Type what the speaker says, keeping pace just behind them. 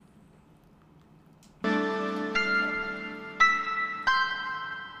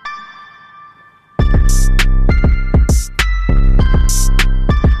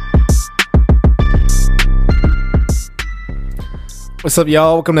What's up,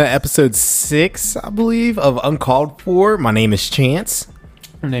 y'all? Welcome to episode 6, I believe, of Uncalled For. My name is Chance.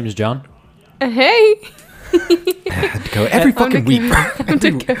 Her name is John. Hey. Go every fucking week.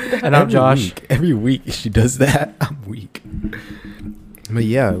 And I'm Josh. Every week she does that. I'm weak. But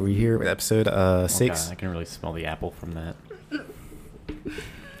yeah, we're here with episode 6. Okay, I can really smell the apple from that.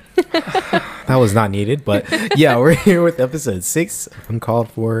 That was not needed, but yeah, we're here with episode 6 of Uncalled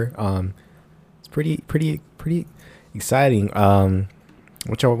For. It's pretty exciting.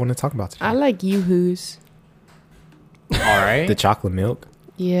 What y'all want to talk about today? I like Yoo-Hoos. All right. The chocolate milk.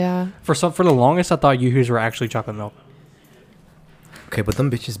 Yeah. For the longest, I thought Yoo-Hoos were actually chocolate milk. Okay, but them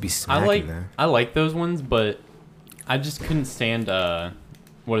bitches be smacking though. I like those ones, but I just couldn't stand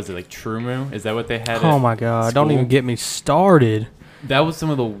what is it, like True Moo? Is that what they had? Oh at my god! school? Don't even get me started. That was some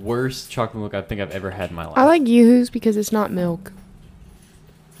of the worst chocolate milk I think I've ever had in my life. I like Yoo-Hoos because it's not milk.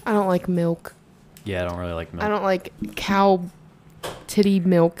 I don't like milk. Yeah, I don't really like milk. I don't like cow titty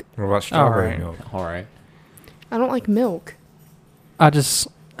milk. What about strawberry Alright. milk? All right. I don't like milk. I just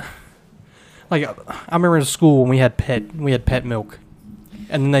I remember in school when we had pet milk,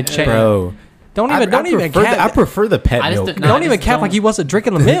 and then they changed. Bro, Don't I even prefer cap. I prefer the pet I just milk. did not- don't I even just cap don't- like he wasn't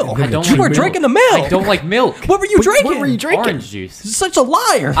drinking the milk. I don't You were like drinking the milk. milk. I don't like milk. What were you drinking? What were you drinking? Orange juice. Such a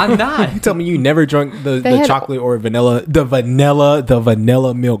liar. I'm not. You tell me you never drunk the They had- chocolate or vanilla, the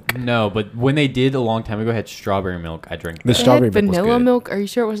vanilla milk. No, but when they did a long time ago had strawberry milk, I drank The that. They strawberry had milk was vanilla good. milk. Are you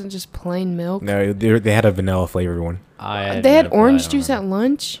sure it wasn't just plain milk? No, they had a vanilla flavored one. They had orange juice at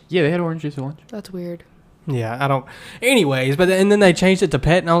lunch. Yeah, they had orange juice at lunch. That's weird. Yeah, I don't. Anyways, and then they changed it to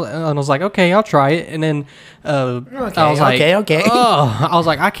pet, and I was like, okay, I'll try it. And then I was like, okay. Oh, I was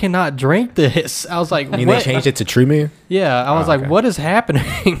like, I cannot drink this. I was like, I mean, what? they changed it to True Moo. Yeah, I was Oh, like, okay. what is happening?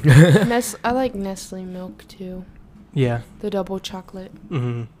 I like Nestle milk too. Yeah. The double chocolate.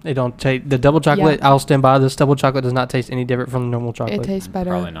 Mm-hmm. They don't taste the double chocolate. Yeah. I'll stand by this. Double chocolate does not taste any different from the normal chocolate. It tastes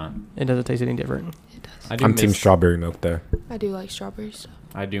better. Probably not. It doesn't taste any different. It does. I do I'm team miss, strawberry milk though. I do like strawberry stuff.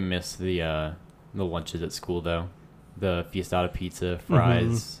 I do miss the lunches at school though. The Fiestada pizza,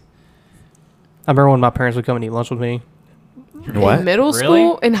 fries. I remember when my parents would come and eat lunch with me. What? In middle Really?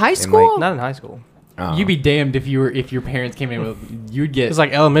 school? In high like- school? Not in high school. Oh. You'd be damned if your parents came in with you'd get It's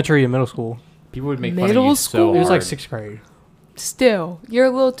like elementary and middle school. people would make fun Middle of you school? so It was like hard. 6th grade. Still, you're a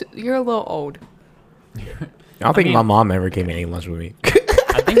little old. I don't think mean- my mom ever came and ate lunch with me.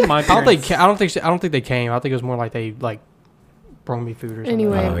 I think my I don't parents, think. I don't think they came. I think it was more like they brought me food or something.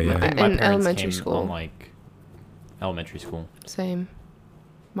 Anyway, Oh, yeah. I think my in parents elementary came school. on like elementary school. Same.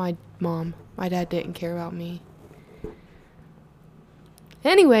 My dad didn't care about me.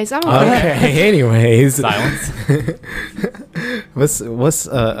 Anyways, I'm Okay. Anyways, Silence. what's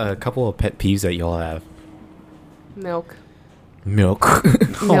a couple of pet peeves that y'all have? milk. Milk.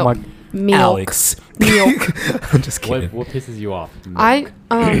 Oh Milk. my! Milk. Alex. Milk. I'm just kidding. what pisses you off?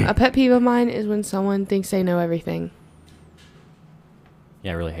 A pet peeve of mine is when someone thinks they know everything.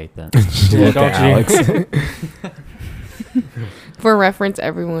 Yeah, I really hate that. Yeah, Look at don't you? Alex. For reference,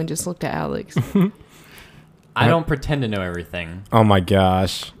 everyone just looked at Alex. I don't pretend to know everything. Oh my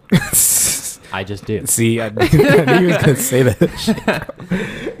gosh. I just do. See, I knew he was gonna say that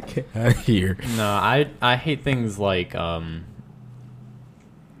shit. Get out of here. No, I hate things like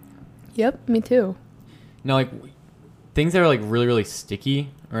Yep, me too. no, like things that are like really really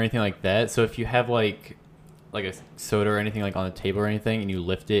sticky or anything like that. So if you have like a soda or anything like on the table or anything and you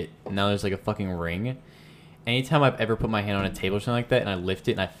lift it, and now there's like a fucking ring. Anytime I've ever put my hand on a table or something like that and I lift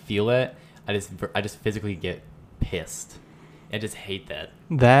it and I feel it, I just physically get pissed. I just hate that.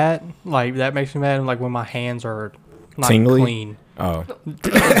 That makes me mad. Like when my hands are not Tingly? clean. Oh,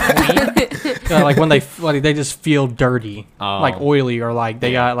 Like when they just feel dirty, Oh. like oily, or like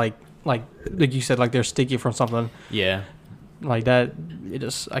they Yeah. got like you said, like they're sticky from something Yeah, like that.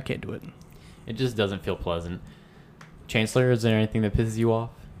 I can't do it. it just doesn't feel pleasant. Chancellor, is there anything that pisses you off?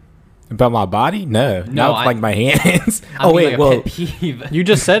 about my body? No, No, not like my hands. I Oh mean, wait, like a well, pet peeve. You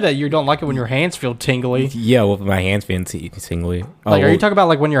just said that you don't like it when your hands feel tingly. yeah, well, my hands feel tingly. Oh, Like, are well, you talking about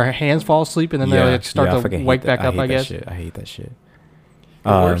like when your hands fall asleep and then they like start I to fucking hate wake that. back up? I hate that guess. shit. I hate that shit. The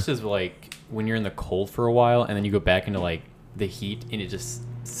worst is like when you're in the cold for a while and then you go back into like the heat and it just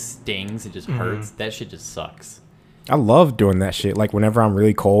stings, it just hurts. That shit just sucks. I love doing that shit. Like whenever I'm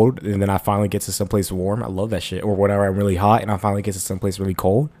really cold and then I finally get to someplace warm, I love that shit. Or whenever I'm really hot and I finally get to someplace really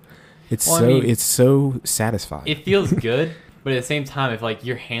cold, it's Well, I mean, it's so satisfying. It feels good, but at the same time, if like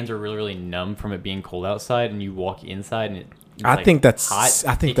your hands are really really numb from it being cold outside and you walk inside and it's I like, think that's- hot,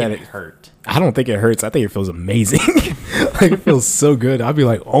 I think it can that it- hurt. I don't think it hurts. I think it feels amazing. Like it feels so good. I'd be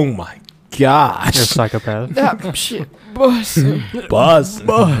like, oh my gosh. You're a psychopath. That shit bus. Buzz.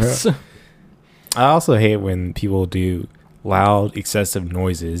 Bus. I also hate when people do loud, excessive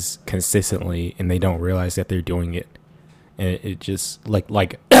noises consistently, and they don't realize that they're doing it, and it just like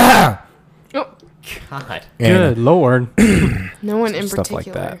Oh, God. Good lord. no one in stuff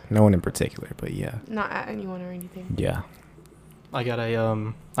particular. like that. No one in particular, but yeah, Not at anyone or anything. yeah. I got a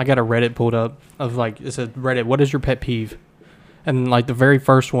Reddit pulled up of like it said Reddit, what is your pet peeve? And like the very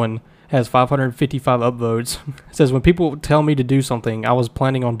first one has 555 upvotes. It says when people tell me to do something I was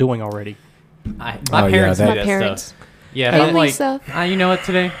planning on doing already. My Oh, yeah, parents that- do My that parents. stuff. Yeah, Hey, if I'm like, Lisa. you know what,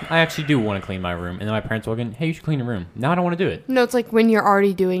 today I actually do want to clean my room, and then my parents walk in, hey, you should clean your room. Now I don't want to do it. No, it's like when you're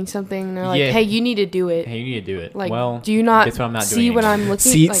already doing something, and they're like, Yeah. "Hey, you need to do it." Hey, you need to do it. Like, well, do you not guess what I'm not see doing what anymore. I'm looking?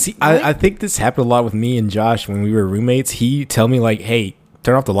 See, like, see, what? I think this happened a lot with me and Josh when we were roommates. He tell me like, "Hey,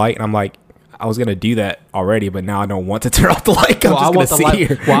 turn off the light," and I'm like, "I was gonna do that already, but now I don't want to turn off the light. I'm Well, I just want gonna the sit light.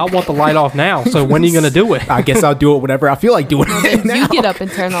 here." Well, I want the light off now. So when are you gonna do it? I guess I'll do it whenever I feel like doing it. Then now. you get up and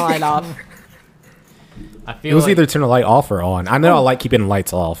turn the light off. I It feel was like, either turn the light off or on. I know I like keeping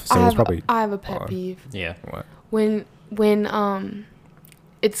lights off, so I it's have, probably I have a pet on. peeve yeah. what? when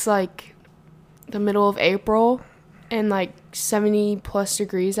it's like the middle of April and like 70 plus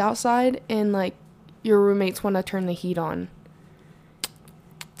degrees outside, and like your roommates want to turn the heat on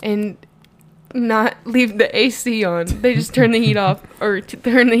and not leave the AC on. They just turn the heat off or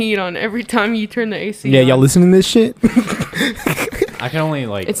turn the heat on every time you turn the AC Yeah, on. y'all listening to this shit? I can only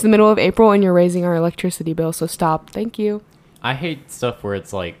like. It's the middle of April and you're raising our electricity bill, so stop. Thank you. I hate stuff where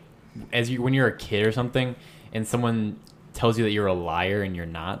it's like, when you're a kid or something, and someone tells you that you're a liar and you're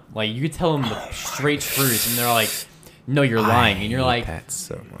not. Like you could tell them the straight truth, and they're like, "No, you're lying," and you're hate like, that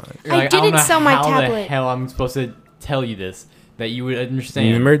so much. you're I like, don't didn't know sell my how the tablet." hell I'm supposed to tell you this that you would understand.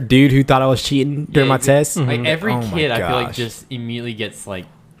 Remember, dude who thought I was cheating during Yeah, my test? Like every Oh my kid, I feel like gosh. just immediately gets like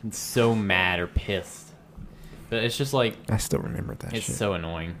so mad or pissed. But it's just like I still remember that it's shit. so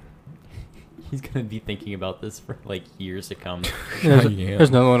annoying. He's gonna be thinking about this for like years to come. There's, Yeah. there's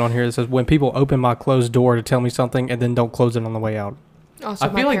another one on here that says when people open my closed door to tell me something and then don't close it on the way out. Also,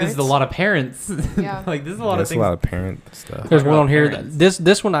 I feel like this is a lot of parents. Yeah. Like this is a lot of That's a things. lot of parent stuff. There's Talk one about on here. parents.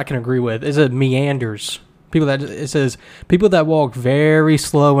 This one I can agree with. Is it meanders? People that it says people that walk very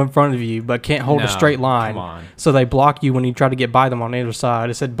slow in front of you but can't hold No, a straight line, Come on. so they block you when you try to get by them on the other side.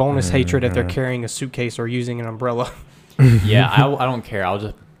 It said bonus hatred if they're Mhm. carrying a suitcase or using an umbrella. Yeah, I don't care. I'll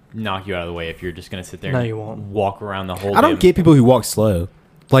just knock you out of the way if you're just gonna sit there No, and you won't. walk around the whole I don't damn- get people who walk slow.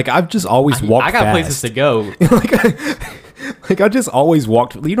 Like I've just always walked I got fast. places to go. like I just always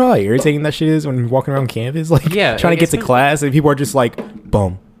walked. You know how irritating that shit is when you're walking around campus, like Yeah, trying like, to get to it's- class and people are just like,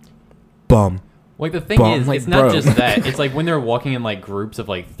 bum, bum. Like the thing Bum, is, like, it's not bro. just that. It's like when they're walking in like groups of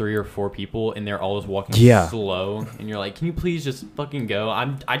like 3 or 4 people, and they're all just walking Yeah. slow, and you're like, "Can you please just fucking go?"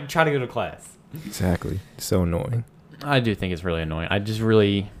 I try to go to class. Exactly. So annoying. I do think it's really annoying. I just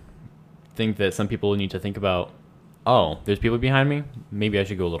really think that some people need to think about, oh, there's people behind me. Maybe I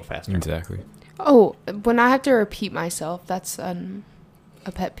should go a little faster. Exactly. Oh, when I have to repeat myself, that's a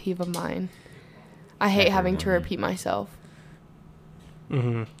pet peeve of mine. I hate having to Everyone. repeat myself.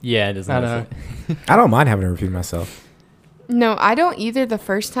 Mm-hmm. Yeah, it doesn't. I know. I don't mind having to repeat myself. No, I don't either the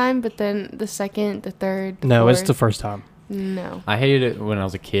first time, but then the second, the third. The No, it's the fourth, first time. No. I hated it when I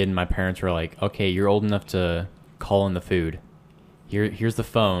was a kid and my parents were like, "Okay, you're old enough to call in the food. Here's the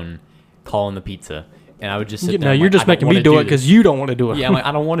phone. Call in the pizza." And I would just sit there. No, I'm you're like, just "I don't making me wanna do it this." because you don't want to do it. Yeah, I'm like,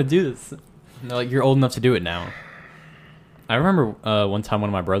 I don't want to do this. And they're like, you're old enough to do it now. I remember one time one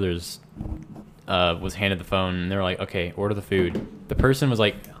of my brothers was handed the phone, and they were like, okay, order the food. The person was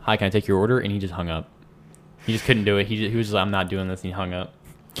like, hi, can I take your order? And he just hung up. He just couldn't do it. He was just like, I'm not doing this, and he hung up.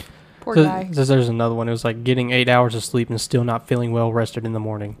 Poor So, guy. so there's another one. It was like getting 8 hours of sleep and still not feeling well rested in the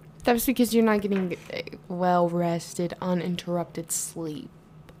morning. That's because you're not getting well rested, uninterrupted sleep.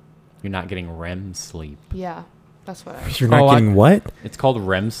 You're not getting REM sleep. Yeah, that's what I. You're not Oh, I- getting what? It's called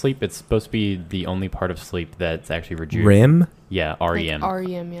REM sleep. It's supposed to be the only part of sleep that's actually rejuvenating. REM? Yeah, REM. Like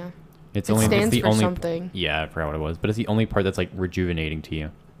REM, yeah. It's It only it's stands the for only something. Yeah, I forgot what it was, but it's the only part that's like rejuvenating to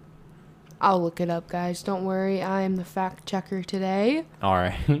you. I'll look it up, guys. Don't worry. I am the fact checker today. All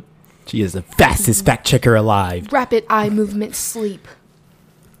right. She is the fastest fact checker alive. Rapid eye movement sleep.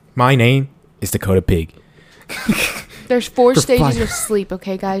 My name is Dakota Pig. There's 4 For stages fun. of sleep,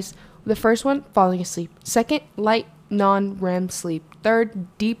 okay, guys? The first one, falling asleep. Second, light non-REM sleep. Third,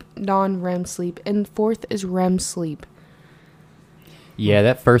 deep non-REM sleep. And fourth is REM sleep. Yeah,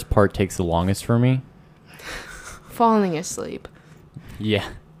 that first part takes the longest for me. Falling asleep. Yeah.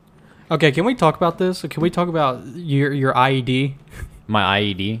 Okay, can we talk about this? Can we talk about your IED? My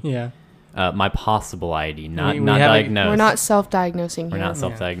IED, Yeah. my possible IED, not We not haven't- diagnosed. We're not self-diagnosing We're here. not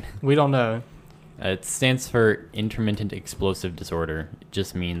self-diagnosed. We don't know. It stands for intermittent explosive disorder. It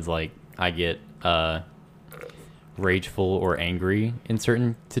just means like I get rageful or angry in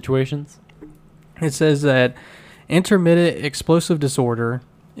certain situations. It says that intermittent explosive disorder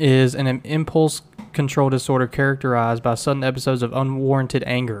is an impulse control disorder characterized by sudden episodes of unwarranted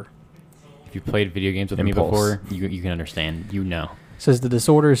anger. If you played video games with me Impulse. before, you can understand. You know. It says the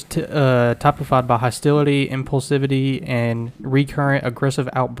disorder is typified by hostility, impulsivity, and recurrent aggressive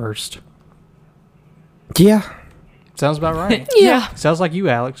outburst. Yeah. Sounds about right. Yeah. Sounds like you,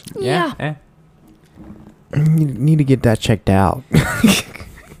 Alex. Yeah. Eh. Need to get that checked out.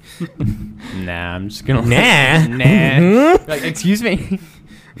 Nah, I'm just gonna. Nah. Nah. Like, excuse me.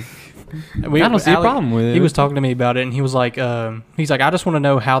 I don't see a Alec- problem with it. He was talking to me about it, and he was like, I just want to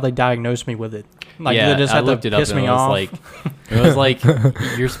know how they diagnosed me with it. Like, yeah, they just I had looked to it up piss and me it was off. like, it was like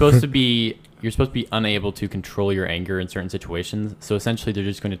you're supposed to be unable to control your anger in certain situations. So essentially, they're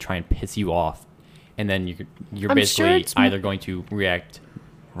just going to try and piss you off, and then you're I'm basically sure it's either going to react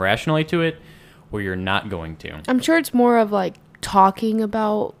rationally to it, or you're not going to. I'm sure it's more of like talking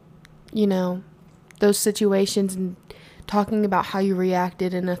about, those situations and talking about how you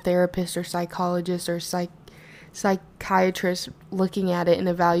reacted, and a therapist or psychologist or psychiatrist looking at it and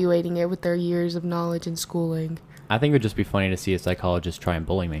evaluating it with their years of knowledge and schooling. I think it would just be funny to see a psychologist try and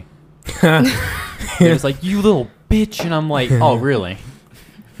bully me. They're just like, you little bitch, and I'm like, oh really?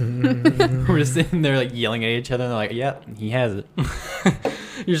 We're just sitting there like yelling at each other, and they're like, yep, he has it.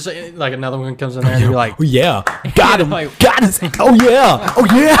 You're just like another one comes in there, and you're like, Oh, yeah. Got him. Like- Got his. Oh, yeah. Oh,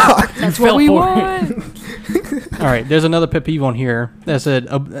 yeah. That's fell what we for it. want. all right, there's another pet peeve on here that said,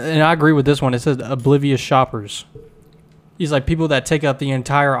 and I agree with this one. It says oblivious shoppers. He's like people that take up the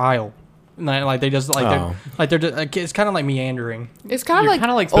entire aisle. Like they just Oh. they're just, like, it's kind of like meandering. It's kind You're of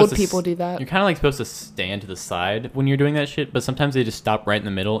kinda like supposed old to people do that. You're kind of like supposed to stand to the side when you're doing that shit, but sometimes they just stop right in the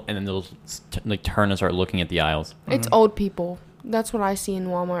middle, and then they'll like turn and start looking at the aisles. It's old people. That's what I see in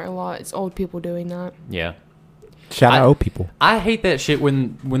Walmart a lot. It's old people doing that. Yeah. Shout out old people. I hate that shit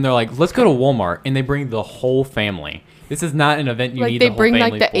when they're like, let's go to Walmart, and they bring the whole family. This is not an event you Like need they the whole bring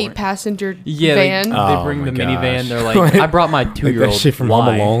family like the for. 8-passenger Yeah, van. they Oh bring my the minivan. gosh. They're like, I brought my Like 2-year-old. that shit from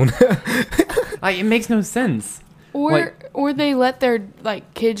Why? Home Alone. Like, it makes no sense. or they let their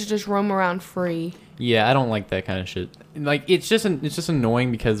like kids just roam around free. Yeah, I don't like that kind of shit. Like, it's just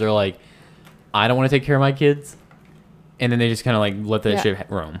annoying because they're like, I don't want to take care of my kids, and then they just kind of like let that Yeah. shit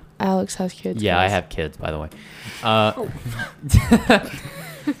roam. Alex has kids. Yeah, I guys. have kids, by the way.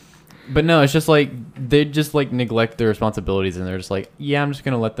 But no, it's just like they just like neglect their responsibilities, and they're just like, yeah, I'm just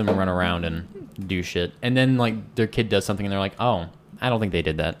gonna let them run around and do shit. And then like their kid does something, and they're like, oh, I don't think they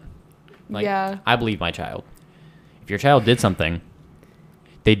did that. Like, Yeah. I believe my child. If your child did something,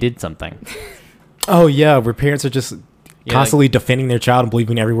 they did something. Oh, yeah. Where parents are just Yeah, constantly defending their child and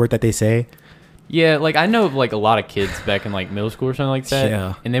believing every word that they say. Yeah, like I know of like a lot of kids back in like middle school or something like that.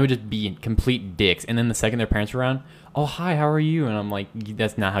 Yeah. And they would just be complete dicks. And then the second their parents were around, oh hi, how are you? And I'm like,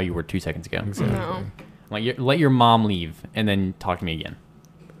 that's not how you were 2 seconds ago. No. Like, let your mom leave and then talk to me again.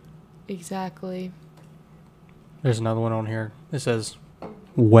 Exactly. There's another one on here. It says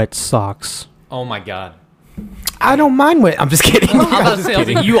wet socks. Oh my god. I don't mind what. I'm just kidding. I was about to say, I was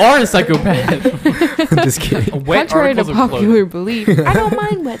like, you are a psychopath. I'm just kidding. Wet Contrary to articles of popular belief, I don't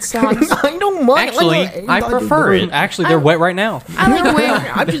mind wet socks. I don't mind. Actually, I prefer it. Actually, they're wet right now. I like wearing.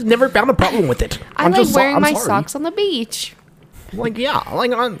 I've just never found a problem with it. I I'm like just wearing I'm my sorry. socks on the beach. Like, yeah.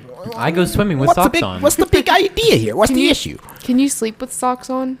 Like, I go swimming with what's the socks big, on. What's the big idea here? What's Can the you- issue? Can you sleep with socks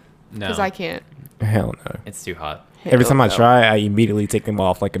on? No, Because I can't. Hell no. it's too hot. Every time I Hell no. try, I immediately take them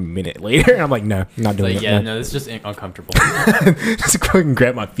off like a minute later. And I'm like, no, I'm not doing Like, it. yeah, No. no, it's just uncomfortable. Just go and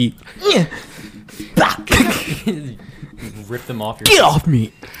grab my feet. Yeah. Rip them off your. Get off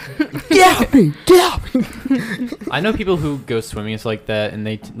me. Get off me. Get off me. I know people who go swimming and stuff like that, and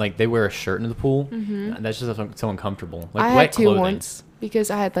they wear a shirt in the pool. That's just so uncomfortable. Like I wet had to clothing. once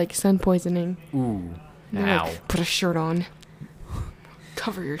because I had like sun poisoning. Ooh, And they're ow. like, put a shirt on.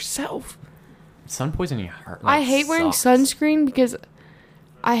 Cover yourself. Sun poisoning hurt. I hate wearing sucks. sunscreen because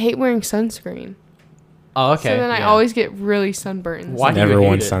I hate wearing sunscreen. Oh, okay. So then I yeah. always get really sunburned. and Why stuff. do you Never hate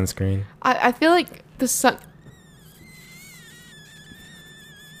worn it? sunscreen. I feel like the sun.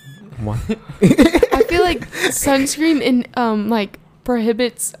 What? I feel like sunscreen like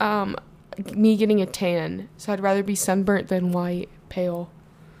prohibits me getting a tan. So I'd rather be sunburnt than white, pale.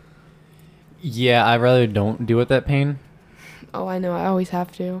 Yeah, I rather don't deal with that pain. Oh, I know. I always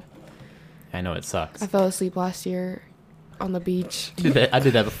have to. I know it sucks. I fell asleep last year on the beach. I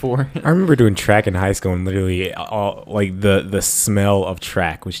did that before. I remember doing track in high school, and literally, all like the smell of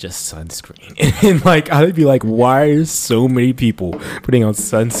track was just sunscreen, and like I'd be like, "Why are so many people putting on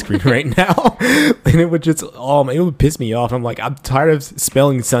sunscreen right now?" And it would just, it would piss me off. I'm like, I'm tired of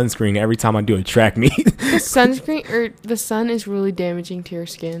smelling sunscreen every time I do a track meet. The sunscreen or the sun is really damaging to your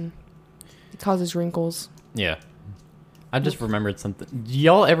skin. It causes wrinkles. Yeah. I just remembered something. Do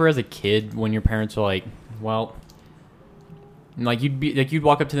y'all ever as a kid when your parents were like, well, like you'd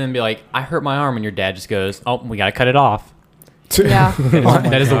walk up to them and be like, I hurt my arm, and your dad just goes, oh, we gotta cut it off. Yeah.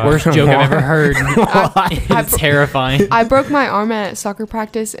 That is the worst joke I've ever heard. It's terrifying. I broke my arm at soccer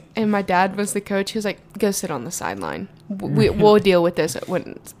practice, and my dad was the coach. He was like, go sit on the sideline. We'll deal with this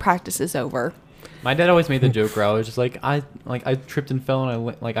when practice is over. My dad always made the joke where I was just like, I tripped and fell,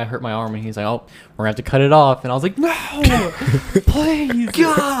 and I hurt my arm, and he's like, oh, we're gonna have to cut it off, and I was like, no, please,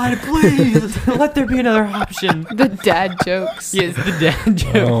 God, please, let there be another option. The dad jokes. Yes, the dad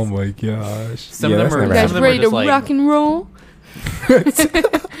jokes. Oh my gosh! Some of them are. You guys Some of them ready are to just like, rock and roll?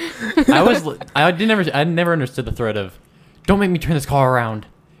 I never understood the threat of, don't make me turn this car around.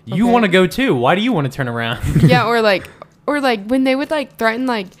 You Okay. want to go too? Why do you want to turn around? Yeah, or like when they would like threaten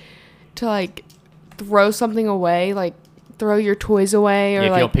like to like throw something away, like throw your toys away, or Yeah, if you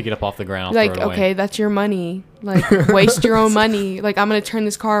don't like pick it up off the ground, like throw it away. okay, that's your money. Like waste your own money. Like I'm gonna turn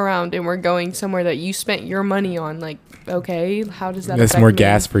this car around, and we're going somewhere that you spent your money on. Like okay, how does that? That's affect more me?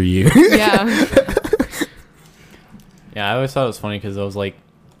 gas for you. Yeah. Yeah, I always thought it was funny because I was like,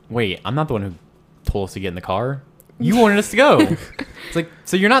 wait, I'm not the one who told us to get in the car. You wanted us to go. It's like,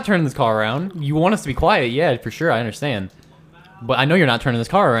 so you're not turning this car around. You want us to be quiet. Yeah, for sure. I understand. But I know you're not turning this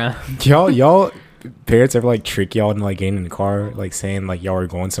car around. y'all parents ever like trick y'all into like getting in the car, like saying like y'all are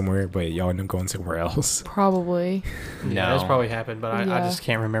going somewhere, but y'all end up going somewhere else? Probably. No. Yeah, that's probably happened, but I Yeah. just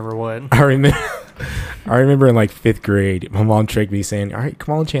can't remember what. I remember in like 5th grade, my mom tricked me saying, all right,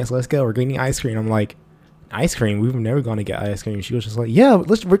 come on, Chance, let's go. We're getting ice cream. I'm like, ice cream? We've never gone to get ice cream. She was just like, yeah,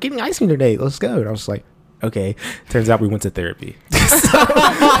 we're getting ice cream today. Let's go. And I was like, okay. Turns out we went to therapy. So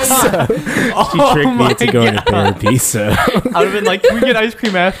she tricked me into going to therapy. So I would have been like, can we get ice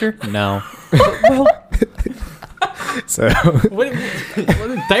cream after? No. so What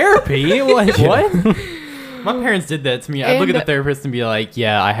therapy? What? My parents did that to me. I'd look at the And- therapist and be like,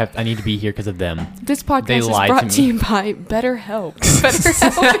 yeah, I need to be here because of them. This podcast They is lied brought to to me. you by BetterHelp.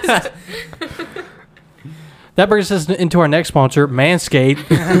 BetterHelp is That brings us into our next sponsor, Manscaped.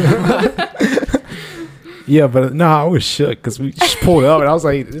 yeah, but no, I was shook because we just pulled up and I was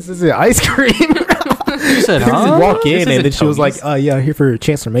like, this is ice cream. You said, I just huh? walk in This and then isn't she was like, Tony's. yeah, here for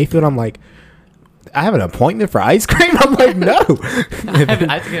Chancellor Mayfield. I'm like, I have an appointment for ice cream. I'm like, no. I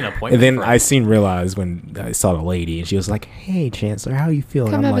have to get an appointment. And then for I seen realize when I saw the lady and she was like, hey, Chancellor, how are you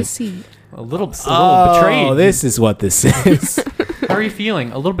feeling? Come I'm have a like, seat. a little oh, betrayed. this is what this is. How are you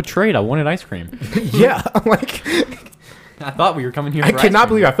feeling? A little betrayed. I wanted ice cream. Yeah, I'm like, I thought we were coming here. I for ice cannot cream.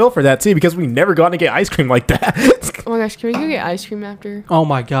 believe I fell for that too because we never got to get ice cream like that. Oh my gosh, can we go get ice cream after? Oh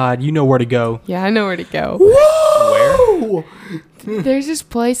my God, you know where to go. Yeah, I know where to go. Whoa! There's this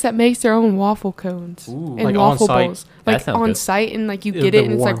place that makes their own waffle cones Ooh. and Like waffle on-site? bowls, That like sounds on good. site, and like you It'll get be it,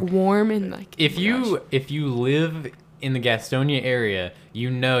 and it's like warm. warm and like. If oh my you live in the Gastonia area, you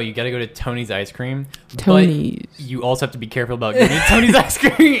know you got to go to Tony's Ice Cream. but Tony's. you also have to be careful about getting Tony's Ice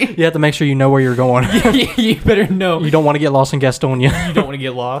Cream. You have to make sure you know where you're going. You better know. You don't want to get lost in Gastonia. You don't want to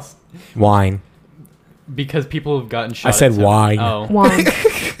get lost Wine. because people have gotten shot. I said at Tony. wine. Oh, Wine.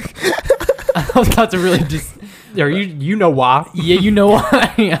 I was about to really just. Are you know why? Yeah, you know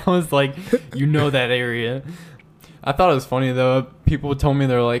why. I was like, you know that area. I thought it was funny though. People would tell me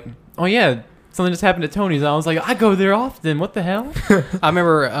they're like, oh yeah, something just happened at Tony's. I was like, I go there often. What the hell? I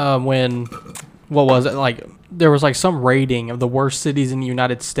remember when, what was it? Like, there was like some rating of the worst cities in the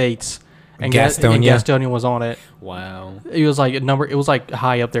United States. And Gastonia. Gastonia was on it. Wow. It was like it was like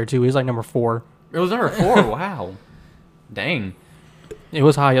high up there too. It was like number 4. It was number 4. Wow. Dang. It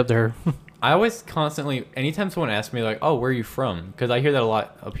was high up there. I always constantly, anytime someone asks me like, "Oh, where are you from?" Because I hear that a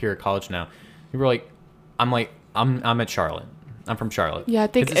lot up here at college now. People are like, "I'm at Charlotte. I'm from Charlotte." Yeah, I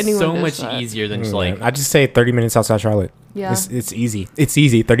think 'Cause it's anyone so does much that. easier than just like. I just say 30 minutes outside Charlotte. Yeah. It's easy. It's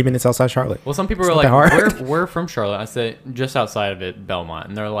easy. 30 minutes outside Charlotte. Well, some people It's are not like, that hard. "We're from Charlotte." I said just outside of it, Belmont,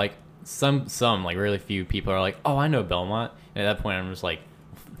 and they're like, some like really few people are like, "Oh, I know Belmont." And at that point, I'm just like,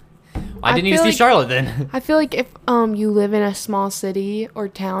 I didn't even feel see like- Charlotte then. I feel like if you live in a small city or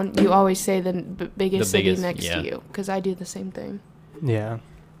town, you always say the biggest city biggest, next yeah. to you, because I do the same thing. Yeah.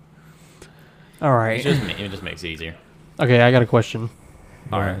 All right. It just makes it easier. Okay, I got a question.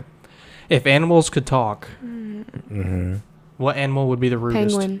 All right. If animals could talk, Mm-hmm. what animal would be the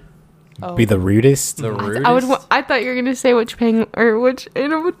rudest? Penguin. Oh. Be the rudest. The rudest. I thought you were gonna say which penguin or which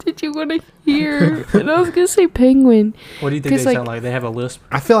animal did you want to hear, and I was gonna say penguin. What do you think 'Cause, they like- sound like? They have a lisp.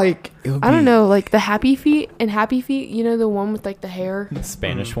 I feel like it would be, I don't know, like the Happy Feet and Happy Feet. You know the one with like the hair. The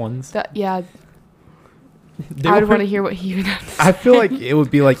Spanish ones. That yeah, They I would were- want to hear what he would have to say. I feel like it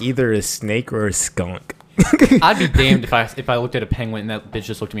would be like either a snake or a skunk. I'd be damned if I looked at a penguin and that bitch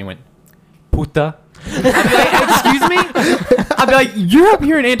just looked at me and went, "Puta." I'd be like, "Excuse me." I'd be like, "You're up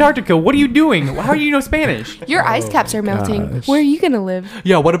here in Antarctica. What are you doing? How do you know Spanish?" Your ice caps are melting. gosh. Where are you gonna live?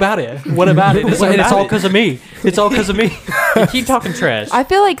 Yeah, what about it? What about it? It's, What and it's about all it? because of me. It's all because of me. You keep talking trash. I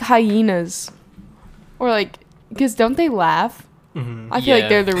feel like hyenas, or like, because don't they laugh? I feel Yeah. like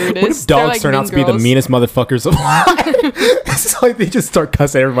they're the rudest. What if They're dogs like turn mean out to be the girls. meanest motherfuckers alive? It's like they just start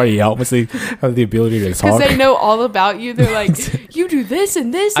cussing everybody out once they have the ability to Because talk. they know all about you. They're like, you do this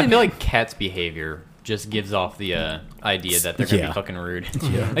and this. I And feel like cats' behavior just gives off the idea that they're gonna Yeah. be fucking rude.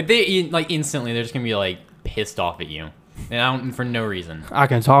 Yeah. Like like instantly they're just gonna be like pissed off at you, and I don't for no reason. I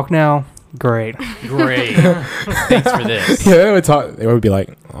can talk now. Great. Great, thanks for this. Yeah, they would talk. They would be like,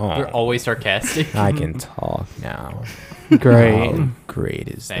 They're "Oh, always sarcastic. I can talk now." Great. How great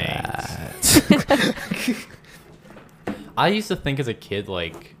is Thanks. that? I used to think as a kid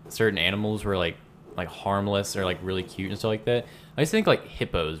like certain animals were like harmless or like really cute and stuff like that. I used to think like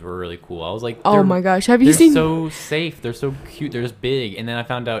hippos were really cool. I was like, oh they're- my gosh, have you They're seen? so safe. They're so cute. They're just big. And then I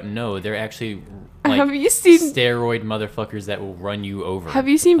found out no, they're actually like have you seen? steroid motherfuckers that will run you over. Have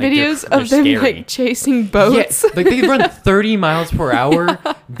you seen Like, videos they're of them scary. like chasing boats? Yeah, like they run 30 miles per hour.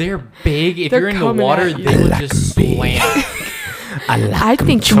 They're big. If They're you're in the coming water, at you. they will just slam. I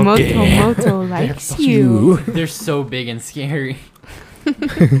think chunky. Moto likes you. They're so big and scary.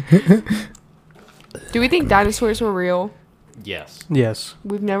 Do we think dinosaurs were real? Yes. Yes.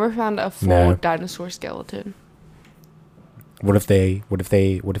 We've never found a full No. dinosaur skeleton. What if they?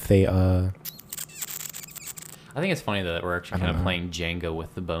 I think it's funny that we're actually I kind don't of know. playing Jenga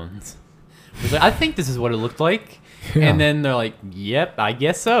with the bones. It's like, I think this is what it looked like. Yeah. And then they're like, yep, I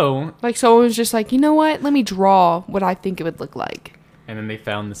guess so. Like someone was just like, you know what? Let me draw what I think it would look like. And then they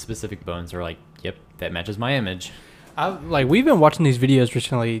found the specific bones. They're like, yep, that matches my image. We've been watching these videos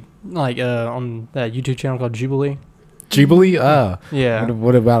recently, like on that YouTube channel called Jubilee. Jubilee? Yeah.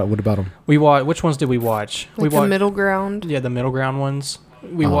 What about them? We watch. Which ones did we watch? Like we the watched. middle ground. Yeah, the middle ground ones.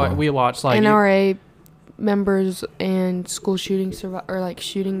 We Oh. we watched like NRA members and school shooting or like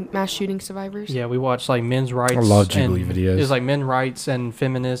mass shooting survivors. yeah, we watched like men's rights. love Jubilee and videos. It was like men's rights and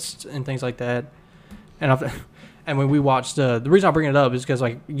feminists and things like that. And and when we watched the reason I bring it up is because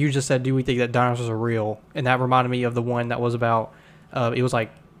like you just said, do we think that dinosaurs are real? And that reminded me of the one that was about it was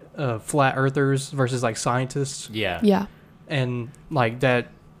like flat earthers versus like scientists, Yeah. Yeah. and like that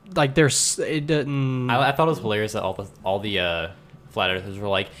like there's it didn't. I thought it was hilarious that all the flat earthers were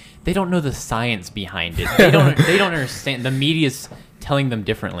like, they don't know the science behind it. They don't understand. The media's telling them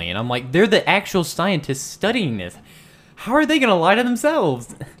differently, and I'm like, they're the actual scientists studying this. How are they gonna lie to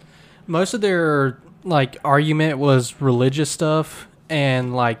themselves? Most of their like argument was religious stuff,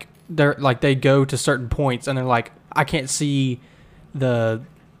 and like they're like they go to certain points and they're like, I can't see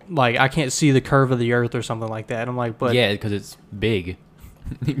the curve of the earth or something like that. I'm like, but yeah, because it's big.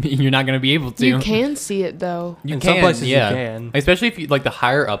 You're not gonna be able to. You can see it though. You In can, some places you yeah. can. Especially if you like the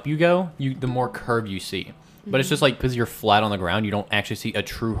higher up you go, the more curve you see. But it's just like because you're flat on the ground, you don't actually see a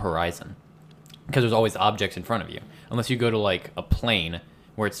true horizon because there's always objects in front of you. Unless you go to like a plane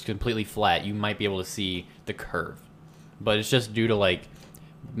where it's completely flat, you might be able to see the curve. But it's just due to like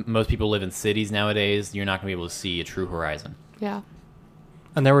most people live in cities nowadays. You're not gonna be able to see a true horizon. Yeah.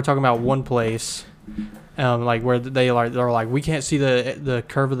 And they were talking about one place, like where they're like, we can't see the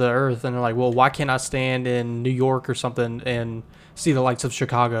curve of the earth, and they're like, well, why can't I stand in New York or something and see the lights of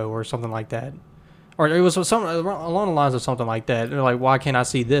Chicago or something like that? Or it was something along the lines of something like that. They're like, why can't I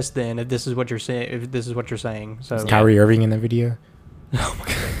see this then if this is what you're saying? If this is what you're saying, so Is Kyrie Irving in that video?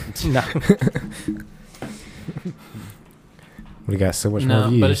 no. We got so much more No,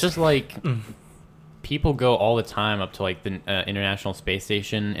 views. but it's just like people go all the time up to like the International Space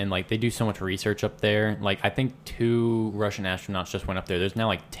Station, and like they do so much research up there. Like I think 2 Russian astronauts just went up there. There's now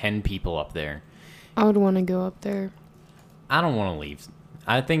like 10 people up there. I would want to go up there. I don't want to leave.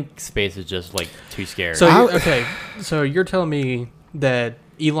 I think space is just like too scary. So How- okay, so you're telling me that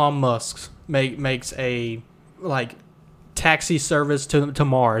Elon Musk makes a like taxi service to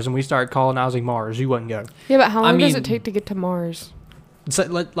Mars, and we start colonizing Mars, you wouldn't go? Yeah, but how I long does mean- it take to get to Mars? So,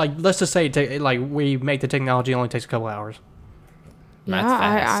 let's just say like we make the technology, it only takes a couple hours. Yeah, That's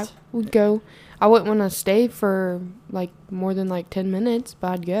I fast. would go. I wouldn't want to stay for like more than like 10 minutes,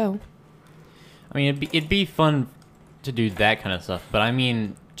 but I'd go. I mean, it'd be fun to do that kind of stuff, but I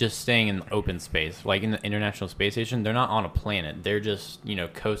mean, just staying in open space, like in the International Space Station. They're not on a planet. They're just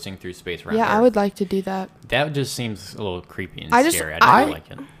coasting through space around. Yeah, Earth. I would like to do that. That just seems a little creepy and I just- scary. I- I don't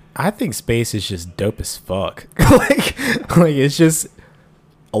like it. I think space is just dope as fuck. like it's just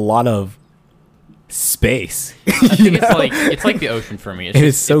a lot of space. I think it's like the ocean for me. It's It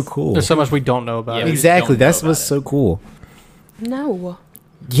just, is so it's- cool. There's so much we don't know about Yeah, it. we just Exactly. don't know That's about what's it. so cool. No.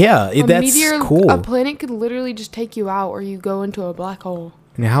 Yeah, A that's meteor, cool. a planet could literally just take you out, or you go into a black hole.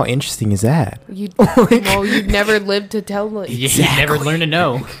 And how interesting is that? You'd you'd never live to tell it. Yeah, you never learn to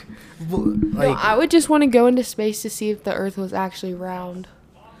know. No, I would just want to go into space to see if the Earth was actually round.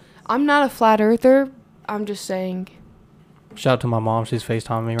 I'm not a flat earther. I'm just saying. Shout out to my mom. She's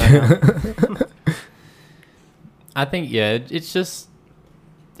FaceTiming me right now. I think it's just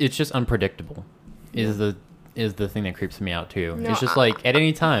unpredictable. Is the thing that creeps me out too. No, it's just like at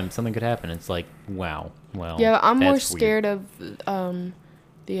any time something could happen. It's like wow, well. Yeah, I'm more that's weird. scared of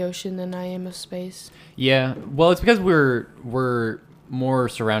the ocean than I am of space. Yeah, well, it's because we're more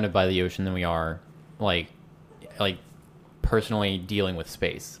surrounded by the ocean than we are like personally dealing with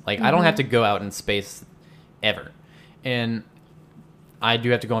space. Like I don't have to go out in space ever, and I do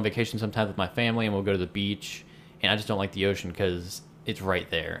have to go on vacation sometimes with my family, and we'll go to the beach. And I just don't like the ocean because it's right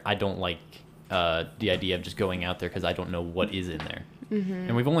there. I don't like the idea of just going out there because I don't know what is in there.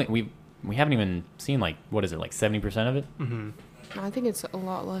 And we haven't even seen like 70% of it. I think it's a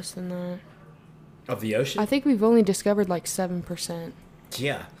lot less than that. Of the ocean? I think we've only discovered like 7%.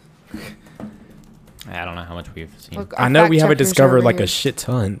 Yeah. I don't know how much we've seen. Look, I our know we fact haven't checkers are discovered over like here. a shit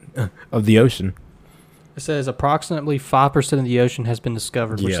ton of the ocean. It says approximately 5% of the ocean has been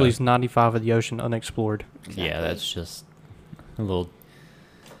discovered, which Yeah. leaves 95 of the ocean unexplored. Yeah, that's just a little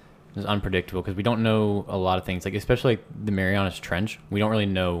just unpredictable because we don't know a lot of things. Like especially like the Marianas Trench, we don't really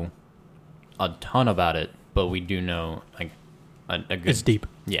know a ton about it, but we do know like a good. It's deep.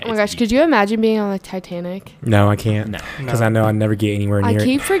 Yeah. Oh my it's gosh, deep. could you imagine being on the Titanic? No, I can't. No. Because I know I'd never get anywhere I near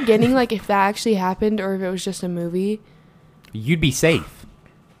keep it. forgetting like if that actually happened or if it was just a movie. You'd be safe.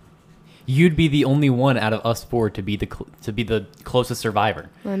 You'd be the only one out of us four to be the closest survivor.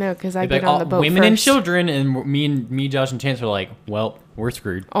 I know, because I It'd be get like, on the boat women and first. children, and me, Josh, and Chance are like, well, we're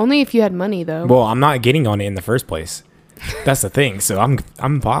screwed. Only if you had money, though. Well, I'm not getting on it in the first place. That's the thing. So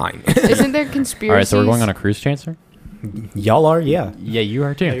I'm fine. Isn't there conspiracies? All right, so we're going on a cruise, Chancer. Y'all are, yeah. Yeah, you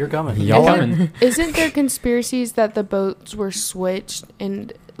are too. Yeah, you're coming. Y'all You're are. coming. Isn't there conspiracies that the boats were switched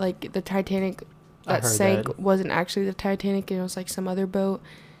and like the Titanic I that heard sank that. wasn't actually the Titanic and it was like some other boat?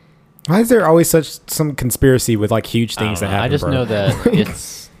 Why is there always some conspiracy with like huge things that happen? I just bro? know that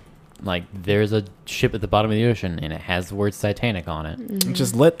it's like there's a ship at the bottom of the ocean and it has the words Titanic on it.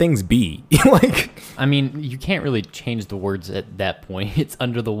 Just let things be. like I mean, you can't really change the words at that point. It's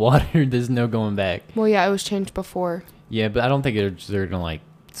under the water. There's no going back. Well, yeah, it was changed before. Yeah, but I don't think they're gonna like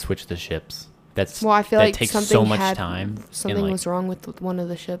switch the ships. That's Well, I feel that like takes something so much had time. something and, like, was wrong with one of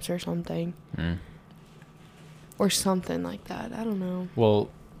the ships or something, or something like that. I don't know. Well,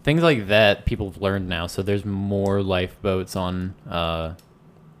 things like that people have learned now. So there's more lifeboats on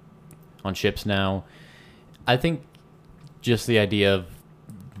ships now. I think just the idea of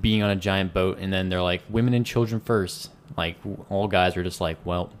being on a giant boat and then they're like women and children first. Like all guys are just like,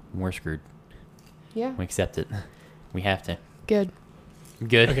 well, we're screwed. Yeah, We accept it. We have to. good.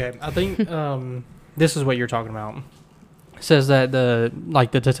 Good. Okay, I think this is what you're talking about. It says that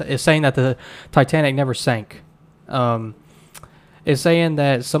it's saying that the Titanic never sank. It's saying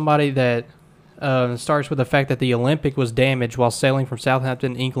that somebody that starts with the fact that the Olympic was damaged while sailing from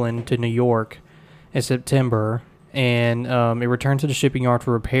Southampton, England to New York in September, and it returned to the shipping yard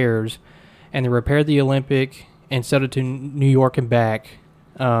for repairs, and they repaired the Olympic and sailed it to New York and back.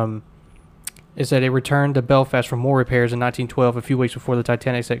 It said it returned to Belfast for more repairs in 1912, a few weeks before the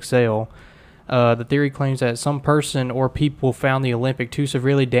Titanic's set sail. The theory claims that some person or people found the Olympic too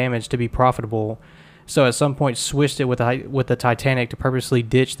severely damaged to be profitable, so at some point switched it with the Titanic to purposely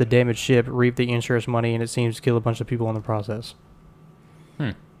ditch the damaged ship, reap the insurance money, and it seems to kill a bunch of people in the process.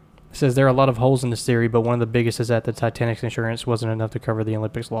 It says there are a lot of holes in this theory, but one of the biggest is that the Titanic's insurance wasn't enough to cover the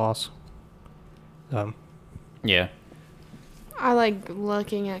Olympics loss. Yeah. I like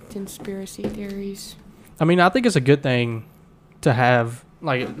looking at conspiracy theories. I mean, I think it's a good thing to have,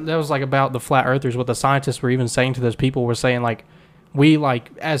 like, that was, like, about the flat earthers, what the scientists were even saying to those people were saying, like, we,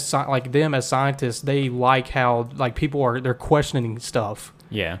 like, them as scientists, they like how, like, they're questioning stuff.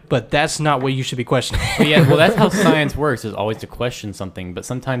 Yeah. But that's not what you should be questioning. But yeah, well, that's how science works, is always to question something, but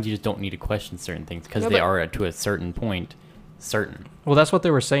sometimes you just don't need to question certain things because No, they but- are, to a certain point, certain. Well, that's what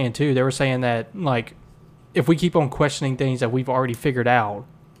they were saying, too. They were saying that, like, if we keep on questioning things that we've already figured out,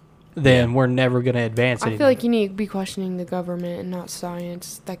 then we're never going to advance I anything. feel like you need to be questioning the government and not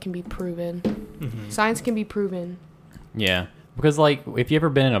science. That can be proven. Mhm. Science can be proven. Yeah, because like if you ever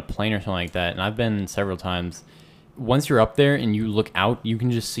been in a plane or something like that, and I've been several times, once you're up there and you look out, you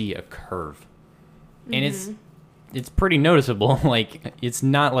can just see a curve, and it's pretty noticeable. Like it's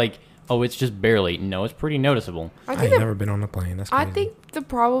not like, oh, it's just barely. No, it's pretty noticeable. I I've think, never been on a plane. That's crazy. I think the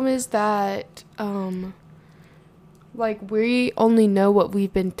problem is that, like, we only know what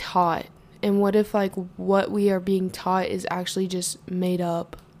we've been taught. And what if, like, what we are being taught is actually just made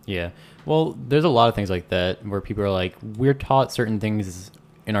up? Yeah. Well, there's a lot of things like that where people are like, we're taught certain things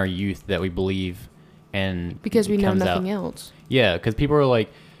in our youth that we believe, and Because we it know comes nothing out. else. Yeah, because people are like,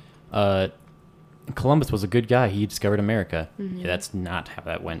 Columbus was a good guy. He discovered America. Yeah, that's not how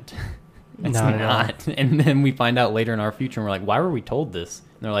that went. That's Not at all. not. And then we find out later in our future, and we're like, why were we told this?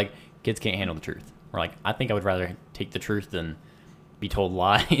 And they're like, kids can't handle the truth. We're like, I think I would rather take the truth than be told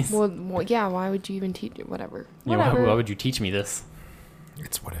lies. Well, yeah, why would you even teach it? Whatever. You know, Whatever. why would you teach me this?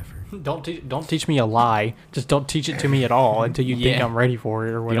 It's whatever. Don't teach me a lie. Just don't teach it to me at all until you think Yeah. I'm ready for it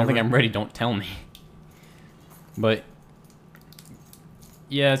or If you whatever. don't think I'm ready, don't tell me. But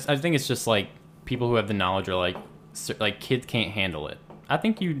yes, I think it's just like people who have the knowledge are like kids can't handle it. I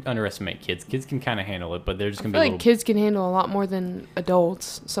think you underestimate kids. Kids can kind of handle it, but they're just I gonna feel be like little. kids can handle a lot more than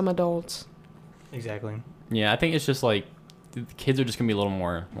adults. Some adults. Exactly. Yeah, I think it's just like the kids are just gonna be a little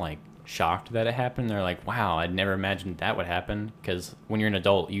more like shocked that it happened. They're like, "Wow, I'd never imagined that would happen." Because when you're an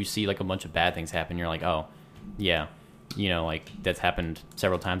adult, you see like a bunch of bad things happen. You're like, "Oh, yeah, you know, like that's happened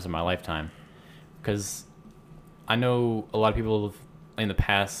several times in my lifetime." Because I know a lot of people in the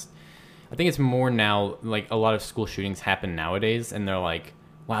past. I think it's more now. Like a lot of school shootings happen nowadays, and they're like,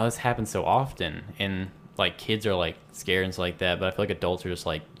 "Wow, this happens so often," and like kids are like scared and stuff like that. But I feel like adults are just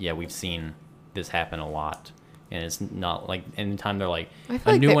like, "Yeah, we've seen this happen a lot." And it's not like anytime they're like, I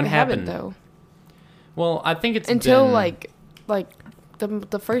feel a like new they one haven't happened. though. Well, I think it's Until been- like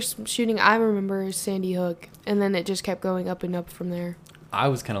the first shooting I remember is Sandy Hook, and then it just kept going up and up from there. I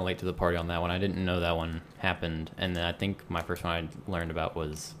was kind of late to the party on that one. I didn't know that one happened, and then I think my first one I learned about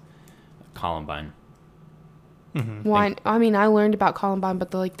was Columbine. Mm-hmm. Well, I mean, I learned about Columbine,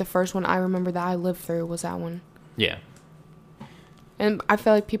 but the first one I remember that I lived through was that one. Yeah, And I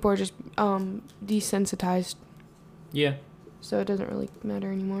feel like people are just desensitized, yeah, so it doesn't really matter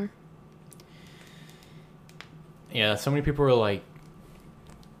anymore. yeah. So many people were like,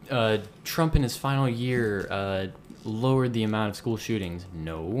 Trump in his final year lowered the amount of school shootings.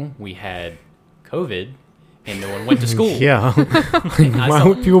 No, we had COVID, and no one went to school. Yeah. Why saw-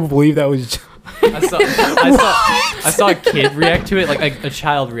 would people believe that was? I saw a kid react to it, like a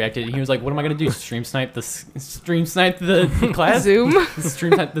child reacted. And he was like, "What am I gonna do? Stream snipe the class? Zoom.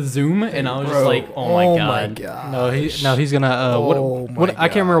 Stream snipe the Zoom?" And I was just like, "Oh my god!" No, he's gonna. Oh what my I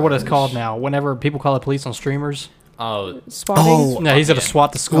can't remember what it's gosh. called now. Whenever people call the police on streamers, Oh, Spotting. Oh. no, he's gonna yeah.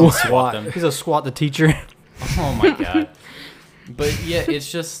 swat the school. swat them. He's gonna swat the teacher. Oh my god! But yeah,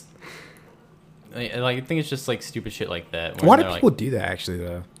 it's just like I think it's just like stupid shit like that. where Why do they're, people like, do that? Actually,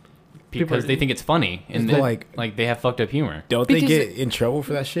 though, because they think it's funny and They're they, like they have fucked up humor. don't Because they get in trouble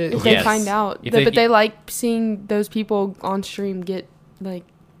for that shit? If they Yes. find out, If but they like seeing those people on stream get like,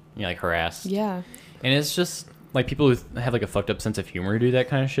 You know, like harassed. yeah. And it's just like people who have like a fucked up sense of humor do that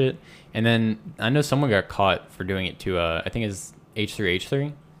kind of shit. And then I know someone got caught for doing it to I think it's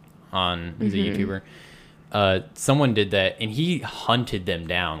H3H3 on he's a YouTuber. Someone did that and he hunted them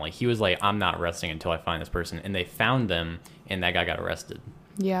down. Like he was like, I'm not resting until I find this person. And they found them and that guy got arrested.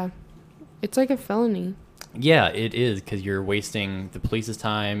 Yeah. It's like a felony. Yeah, it is because you're wasting the police's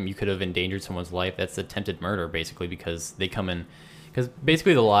time. You could have endangered someone's life. That's attempted murder, basically, because they come in. Because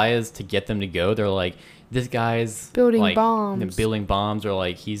basically the lie is to get them to go. They're like, this guy's Building like, bombs. building bombs, or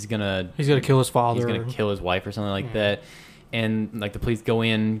like he's gonna kill his father. he's gonna kill his wife or something like that. And like the police go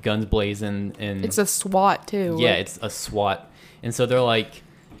in, guns blazing, and It's a SWAT too. yeah, like- it's a SWAT. And so they're like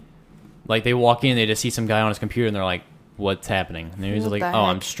they walk in, they just see some guy on his computer, and they're like, what's happening? And they're just What like, the oh,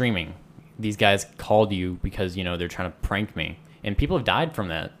 I'm heck? streaming. These guys called you because, you know, they're trying to prank me. And people have died from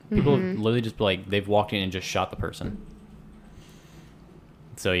that. People have literally just like, they've walked in and just shot the person.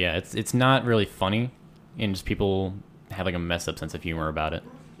 So yeah, it's not really funny. And just people have like a messed up sense of humor about it.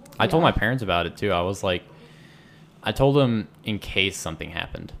 I told my parents about it too. I was like, I told them in case something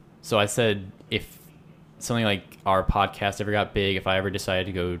happened. So I said, if something like our podcast ever got big, if I ever decided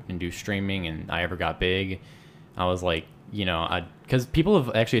to go and do streaming and I ever got big, I was like, you know, because people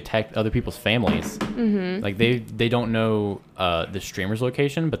have actually attacked other people's families. Like they don't know the streamer's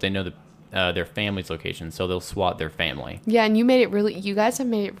location, but they know the their family's location, so they'll SWAT their family. Yeah, and you guys have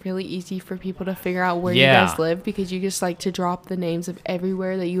made it really easy for people to figure out where Yeah. you guys live because you just like to drop the names of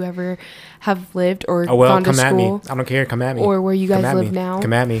everywhere that you ever have lived or Oh well, gone to come at me. school I don't care. Come at me. or where you Come guys at live me. now.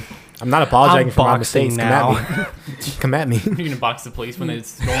 Come at me. I'm not apologizing I'm for my boxing mistakes. now. Come at me. Come at me. You're gonna box the police when they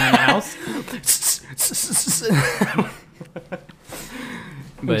storm in the house.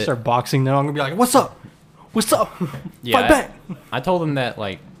 I'm gonna But start boxing now. I'm gonna be like, "What's up? What's up? yeah, Fight back!" I told them that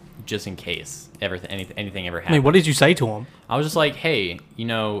like just in case anything ever I happened. mean, what did you say to him? I was just like, hey,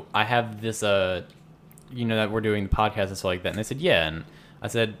 I have this, that we're doing the podcast and stuff like that. And they said, yeah. And I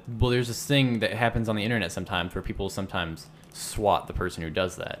said, well, there's this thing that happens on the internet sometimes where people sometimes SWAT the person who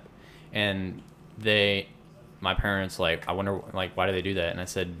does that. And my parents, like, I wonder, like, why do they do that? And I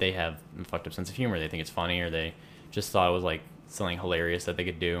said, they have a fucked up sense of humor. They think it's funny, or they just thought it was, like, something hilarious that they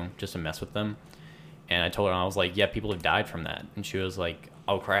could do just to mess with them. And I told her, I was like, yeah, people have died from that. And she was like,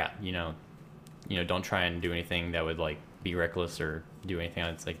 oh, crap, don't try and do anything that would like be reckless or do anything.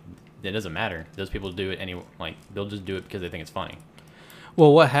 It's like it doesn't matter. Those people do it they'll just do it because they think it's funny.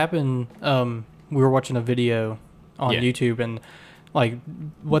 Well, what happened? We were watching a video on Yeah. YouTube, and like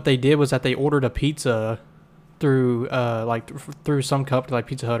what they did was that they ordered a pizza through through some company like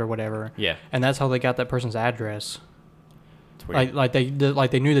Pizza Hut or whatever, Yeah, and that's how they got that person's address. it's weird. Like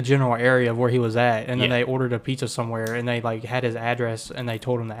they knew the general area of where he was at, and then Yeah. they ordered a pizza somewhere, and they like had his address, and they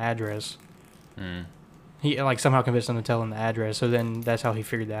told him the address. Mm. He like somehow convinced them to tell him the address, so then that's how he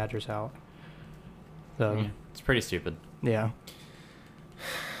figured the address out. So Yeah, it's pretty stupid. yeah.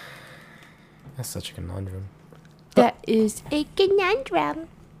 That's such a conundrum. That is a conundrum.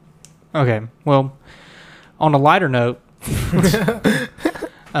 Okay. Well, on a lighter note,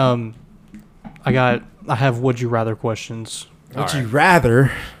 I have would you rather questions. Would All you right.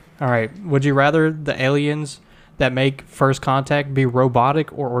 rather? All right. Would you rather the aliens that make first contact be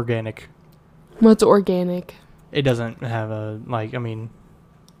robotic or organic? What's organic? It doesn't have a like. I mean,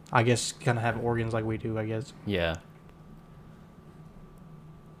 I guess kind of have organs like we do. I guess. Yeah,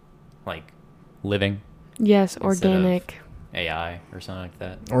 like living Yes, Instead of- organic. AI or something like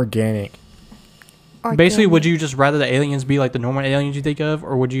that. Organic. Basically, would Organic. you just rather the aliens be like the normal aliens you think of,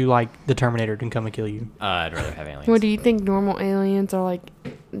 or would you like the Terminator to come and kill you? I'd rather have aliens. What do you think? Normal aliens are like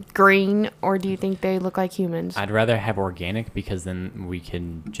green, or do you think they look like humans? I'd rather have organic because then we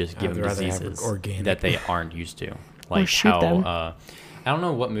can just give I'd them rather have diseases organic. that they aren't used to. Like shoot how them. I don't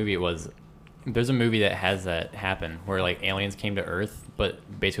know what movie it was. There's a movie that has that happen where like aliens came to Earth,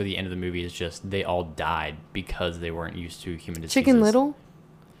 but basically the end of the movie is just they all died because they weren't used to human diseases. Chicken Little?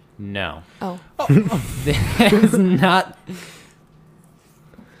 No. Oh. That's not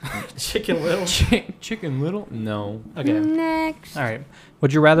Chicken Little. Chicken Little? No. Okay. Next. All right.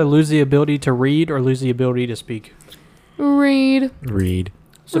 Would you rather lose the ability to read or lose the ability to speak? Read. Read.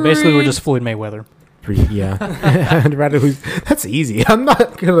 So basically, we're Read. just Floyd Mayweather. Read. Yeah. I'd rather lose. That's easy. I'm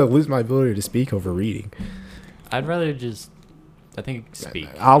not gonna lose my ability to speak over reading. I'd rather just I think speak.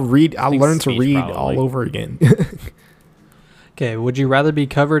 I'll read. I'll think learn to speech read probably. all over again. Okay. Would you rather be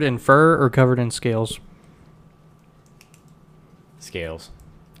covered in fur or covered in scales? Scales.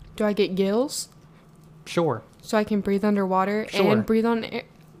 Do I get gills Sure. so I can breathe underwater Sure. and breathe on air?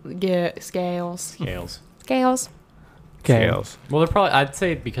 Yeah, scales. Scales. Scales. Okay. Scales. Well, they're probably. I'd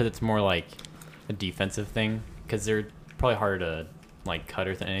say because it's more like a defensive thing, because they're probably harder to like cut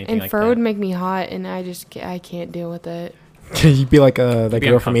or anything And like fur that. would make me hot, and I can't deal with it. You'd be like that be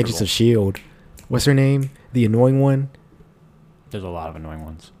girl from Agents uncomfortable. of Shield. What's her name? The annoying one There's a lot of annoying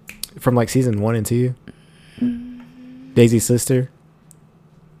ones. from like season 1 and 2. Daisy's sister.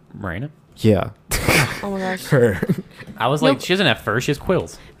 Marina. Yeah. Oh my gosh. Her. I was like, Nope. she doesn't have fur. She has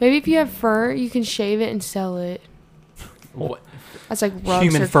quills. Maybe if you have fur, you can shave it and sell it. What? That's like rugs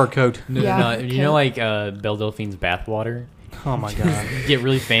Human or- fur coat. No, Yeah, no, no. You know, okay. like Belle Delphine's bathwater. Oh my god. You get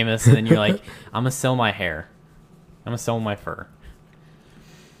really famous, and then you're like, I'm gonna sell my hair. I'm gonna sell my fur.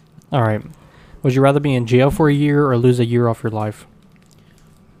 All right. Would you rather be in jail for a year or lose a year off your life?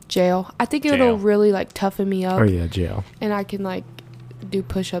 Jail. I think it'll Jail. really like toughen me up, Oh yeah, jail. and I can like do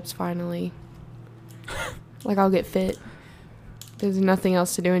push-ups finally. Like I'll get fit. There's nothing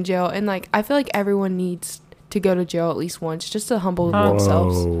else to do in jail, and like I feel like everyone needs to go to jail at least once just to humble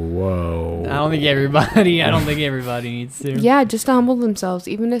themselves. Whoa. I don't think everybody. I don't think everybody needs to. Yeah, just to humble themselves,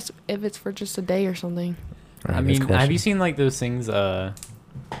 even if it's for just a day or something. All right, I next mean, have question. you seen like those things?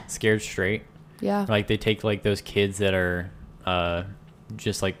 Scared Straight. Yeah. Like they take like those kids that are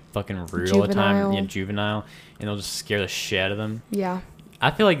just like fucking rude all the time, Juvenile. yeah, juvenile, and they'll just scare the shit out of them. Yeah.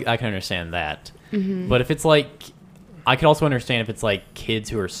 I feel like I can understand that, Mm-hmm. but if it's like, I could also understand if it's like kids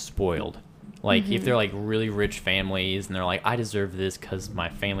who are spoiled, Like if they're like really rich families and they're like, I deserve this because my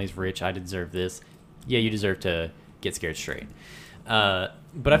family's rich, I deserve this. Yeah, you deserve to get scared straight.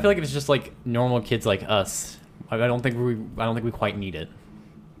 But I feel like if it's just like normal kids like us, I don't think we quite need it.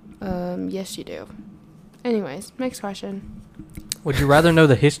 Yes, you do. Anyways, next question. Would you rather know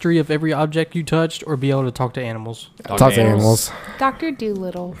the history of every object you touched or be able to talk to animals? Talk to animals. Dr.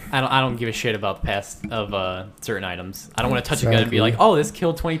 Doolittle. I don't give a shit about the past of certain items. I don't want to touch a gun and be like, oh, this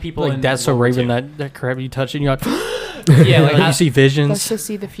killed 20 people. Like in that's so World War Raven II. that crap you touch it and you're like, Yeah, like you see Let's visions. just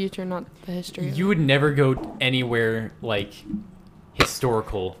see the future, not the history. you would never go anywhere like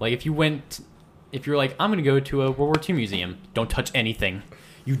historical. Like if you're like, I'm gonna go to a World War II museum, don't touch anything.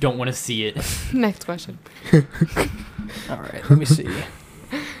 You don't want to see it. Next question. All right, let me see.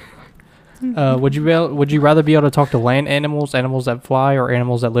 Would you rather be able to talk to land animals, animals that fly, or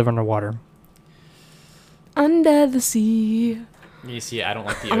animals that live underwater? Under the sea. You see, I don't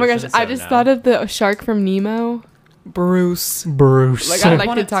like the Oh my gosh, ocean, I so just no. thought of the shark from Nemo. Bruce. Bruce. Like, I'd I like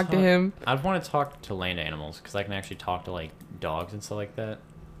wanna to talk to him. I'd want to talk to land animals because I can actually talk to like dogs and stuff like that.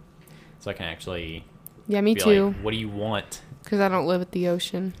 So I can actually Yeah, me be too. like, what do you want? Because I don't live at the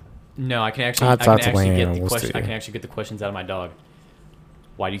ocean. No, I can actually. I'd I talk can to actually land get the animals, question. too. I can actually get the questions out of my dog.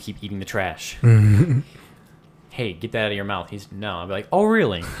 Why do you keep eating the trash? Hey, get that out of your mouth. He's no. I'll be like, oh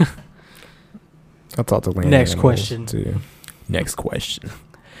really? I'll talk to land Next animals, question. Too. Next question.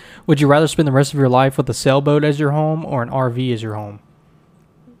 Would you rather spend the rest of your life with a sailboat as your home or an RV as your home?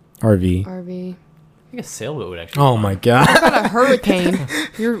 RV. RV. I think a sailboat would actually. Oh my god. What about a hurricane?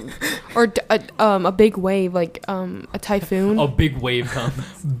 A big wave, like a typhoon, A big wave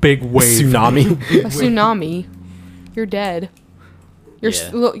comes. Big wave. Tsunami. a tsunami. You're dead. Your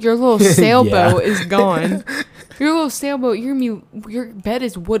Yeah. your little sailboat Yeah. is gone. Your little sailboat. Your bed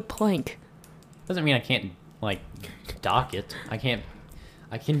is wood plank. Doesn't mean I can't like dock it. I can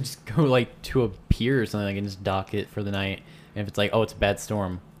just go like to a pier or something. I can just dock it for the night. And if it's like, oh, it's a bad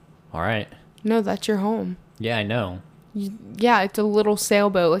storm, all right. No, that's your home. Yeah, I know. Yeah, it's a little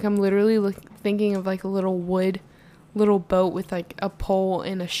sailboat. Like I'm literally thinking of like a little boat with like a pole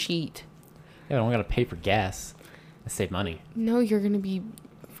and a sheet. Yeah, I don't gotta pay for gas. I save money. No, you're gonna be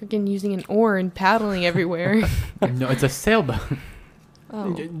freaking using an oar and paddling everywhere. No, it's a sailboat.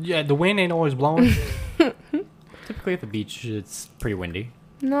 Oh. Yeah, the wind ain't always blowing. Typically at the beach, it's pretty windy.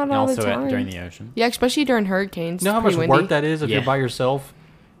 Not And all the also time. during the ocean. Yeah, especially during hurricanes. You know how It's much pretty work windy. that is if Yeah. you're by yourself?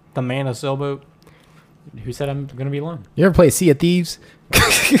 The man a sailboat. Who said I'm gonna be alone? You ever play Sea of Thieves?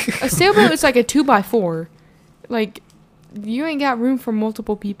 A sailboat is like a 2x4. Like, you ain't got room for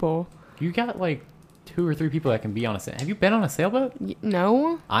multiple people. You got like 2 or 3 people that can be on a sailboat. Have you been on a sailboat?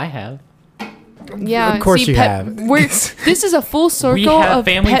 No? I have. Yeah. Of course see, you have. This is a full circle We have of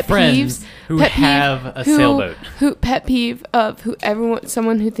family pet friends peeves. who pet peeve have a who- sailboat. Pet peeve of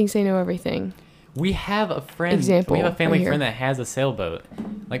someone who thinks they know everything. We have a friend. Example, We have a family right here. friend that has a sailboat.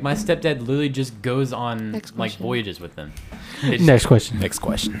 Like my stepdad literally just goes on Next like question. voyages with them. It's- Next question. Next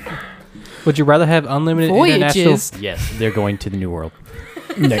question. Would you rather have unlimited international... Voyages. Yes, they're going to the New World.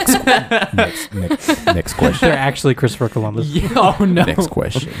 Next question. They're actually Christopher Columbus. Oh no. Next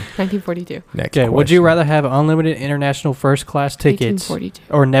question. 1942. Next Okay, would you question. rather have unlimited international first class tickets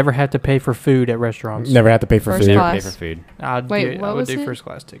 1842. or never have to pay for food at restaurants? Never have to pay for First food. class. Pay for food. I'd Wait, do, what I would was do it? first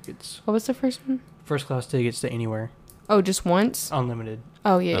class tickets. What was the first one? First class tickets to anywhere. Oh, just once? Unlimited.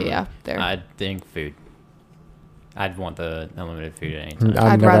 Oh, yeah, Um, yeah. There. I think food. I'd want the unlimited food at any time.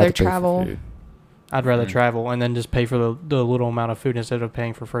 I'd never rather have to pay for travel. food. I'd rather Mhm. travel and then just pay for the little amount of food instead of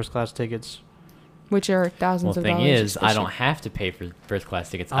paying for first class tickets. Which are Well, thousands the of thing dollars. is, I don't have to pay for first class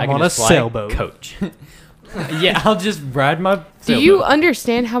tickets. I I'm can on a just fly sailboat. coach. Yeah, I'll just ride my Do sailboat. you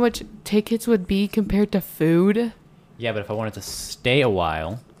understand how much tickets would be compared to food? Yeah, but if I wanted to stay a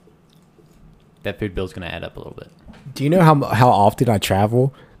while, that food bill's gonna add up a little bit. Do you know how often I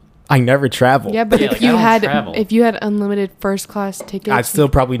travel? I never travel. Yeah, but Yeah, if like, I you don't had travel. if you had unlimited first class tickets, I'd still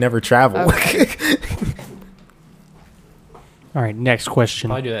probably never travel. Okay. All right, next question.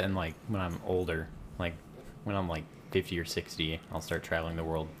 Probably do that in like when I'm older, like when I'm like 50 or 60. I'll start traveling the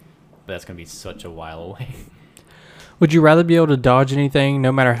world, but that's gonna be such a while away. Would you rather be able to dodge anything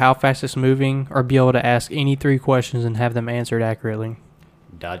no matter how fast it's moving or be able to ask any 3 questions and have them answered accurately?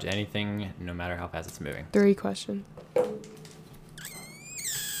 Dodge anything, no matter how fast it's moving. 3 questions.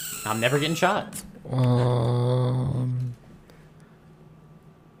 I'm never getting shot.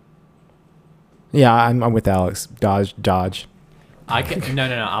 Yeah, I'm with Alex. Dodge. I can no.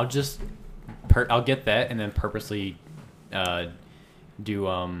 I'll just I'll get that and then purposely do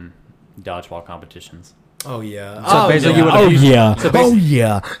dodgeball competitions. Oh yeah. So basically, you would Oh abuse, yeah. So Oh basically,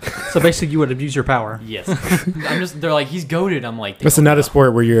 yeah. so basically, you would abuse your power. Yes. They're like, he's goated. I'm like, That's another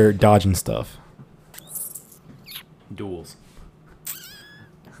sport where you're dodging stuff. Duels.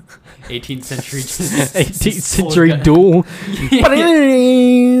 18th century. just 18th full century gun. duel.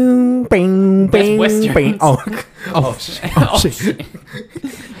 Bing, That's bing, Westerns. bing. Oh shit. Oh, shit.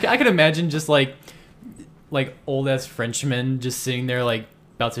 I could imagine just like old ass Frenchmen just sitting there like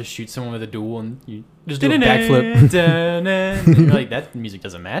about to shoot someone with a duel and you Just do a backflip. and you're like, that music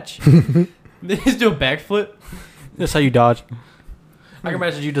doesn't match. They just do a backflip. That's how you dodge. I can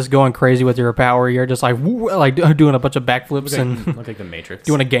imagine you just going crazy with your power. You're just like, woo, like doing a bunch of backflips and Look like the Matrix.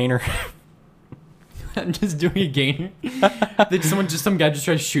 doing a gainer. I'm just doing a gainer. Some guy just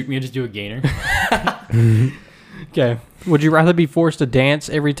tried to shoot me and just do a gainer. Okay. Would you rather be forced to dance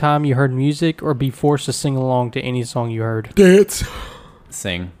every time you heard music or be forced to sing along to any song you heard? Dance.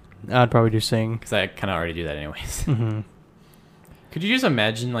 Sing, I'd probably do sing. because I kind of already do that anyways. Mm-hmm. Could you just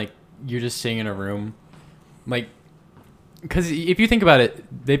imagine like you're just sitting in a room, like, because if you think about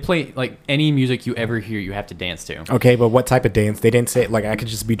it, they play like any music you ever hear, you have to dance to. Okay, but what type of dance? They didn't say like I could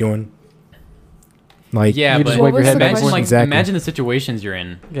just be doing. Like Yeah, You but just wave your What was head the back. question? Exactly. imagine the situations you're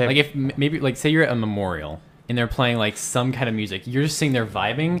in. Okay. Like if maybe like say you're at a memorial and they're playing like some kind of music, you're just sitting there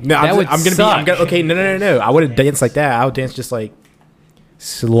vibing. No, that would I'm gonna suck. be. Okay, no. I wouldn't dance like that. I would dance just like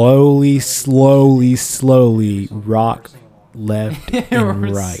slowly, rock left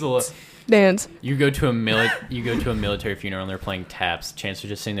and right. Dance. You go to a military funeral and they're playing taps. Chance are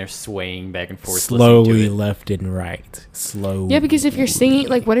just sitting there swaying back and forth, listening Slowly to it. left and right. Slowly. Yeah, because if you're singing,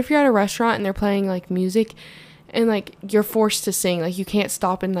 like, what if you're at a restaurant and they're playing like music, and like you're forced to sing, like you can't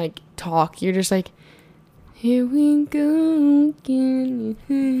stop and like talk. You're just like, here we go again.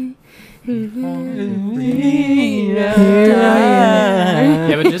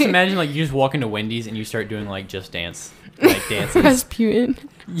 Yeah, but just imagine like you just walk into Wendy's and you start doing like Just Dance, like dances. Rasputin.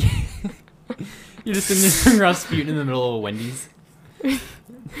 You're just sitting there Rasputin in the middle of a Wendy's.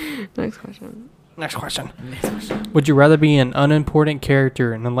 Next question. Next question. Would you rather be an unimportant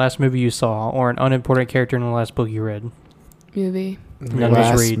character in the last movie you saw or an unimportant character in the last book you read? Movie. The None of us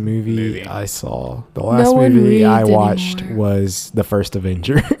last read. movie I saw, the last one movie I reads watched anymore. was The First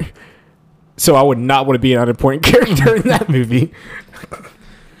Avenger. So I would not want to be an unimportant character in that movie.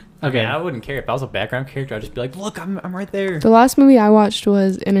 Okay. I wouldn't care if I was a background character. I'd just be like, look, I'm right there. The last movie I watched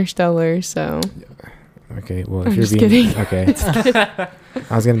was Interstellar, so Okay, well, if I'm you're just being kidding. okay,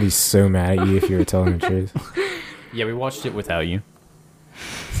 I was gonna be so mad at you if you were telling the truth. Yeah, we watched it without you.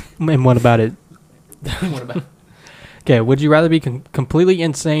 And what about it? What about? Okay, would you rather be completely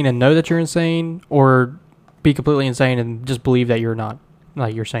insane and know that you're insane or be completely insane and just believe that you're not,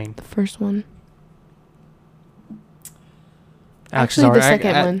 like you're sane? the first one. Alex, Actually, the sorry,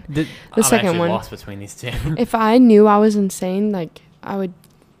 second one. did- The I'm second actually one. lost between these two. If I knew I was insane, like I would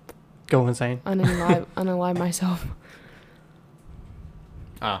go insane. unalive myself.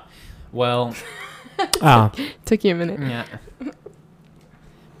 Well, Ah, Took you a minute. yeah.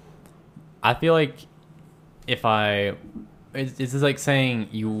 I feel like is this like saying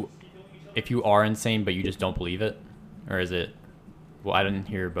if you are insane but you just don't believe it, or is it? Well, I didn't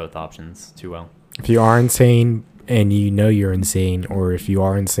hear both options too well. if you are insane and you know you're insane, or if you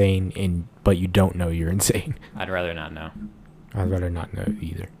are insane and but you don't know you're insane, I'd rather not know. I'd rather not know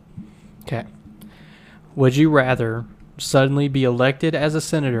either. Okay. Would you rather suddenly be elected as a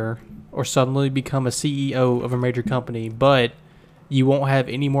senator or suddenly become a CEO of a major company, but you won't have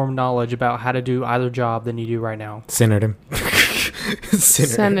any more knowledge about how to do either job than you do right now? Senator.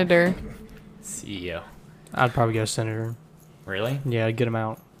 Senator. CEO. I'd probably go senator. Really? Yeah, get them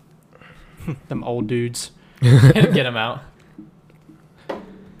out. Them old dudes. Get him out. Yeah,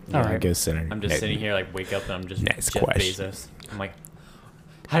 All right. go senator. I'm just sitting here like wake up and I'm just Next Jeff question. Bezos. I'm like,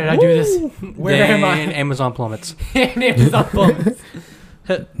 how did I do this? Where am I? Then Amazon plummets. Amazon plummets.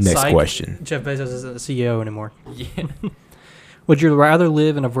 Next Psych. question. Jeff Bezos isn't the CEO anymore. Yeah. Would you rather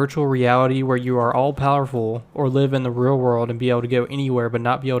live in a virtual reality where you are all powerful or live in the real world and be able to go anywhere but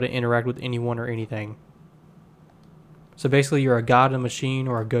not be able to interact with anyone or anything? So basically you're a god in a machine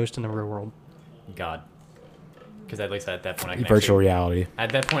or a ghost in the real world. God. Because at least at that point I can Virtual actually, reality.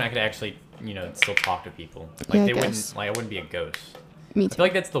 at that point I could actually, still talk to people. Like Yeah, I they guess. wouldn't I wouldn't be a ghost. Me I too. feel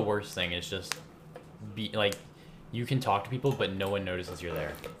like that's the worst thing is just be like you can talk to people but no one notices you're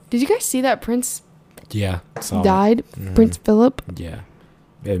there. Did you guys see that Prince Yeah. Solid. died? Mhm. Prince Philip. Yeah.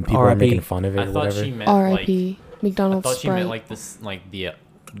 And people are R.I.P. making fun of it I or thought whatever. she meant like R.I.P. I McDonald's thought she Sprite. meant like this like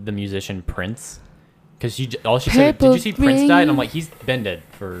the musician Prince. Because all she said, did you see Purple Prince died? And I'm rain. like, he's been dead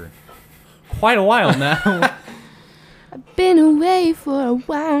for quite a while now. Been away for a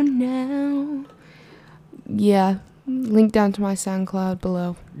while now. Yeah. Link down to my SoundCloud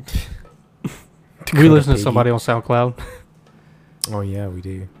below. We listen to somebody on SoundCloud. Oh yeah, we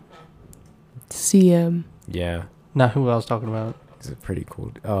do. CM. Yeah, Not who I was talking about. it's a pretty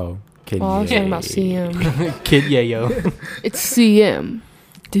cool. Oh, Kid Well, I was talking about Yay. CM. Kid Yayo. It's CM.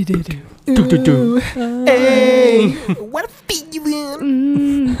 Do-do-do. Hey, what a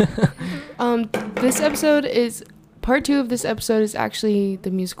feeling. This episode is part 2 of this episode is actually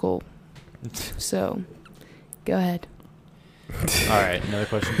the musical. So, go ahead. All right, another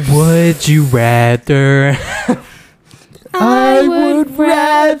question. Would you rather? I would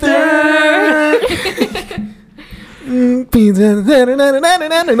rather.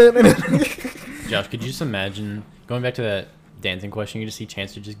 Josh, could you just imagine going back to that dancing question? You just see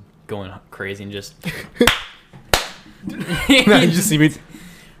Chance just going crazy and just. You just see me.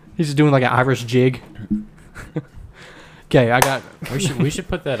 He's just doing like an Irish jig. Okay, I got. We should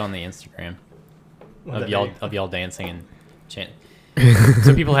put that on the Instagram of y'all dancing and chant,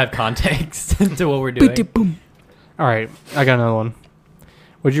 so people have context to what we're doing. All right, I got another one.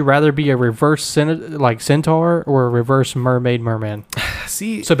 Would you rather be a reverse centaur or a reverse merman?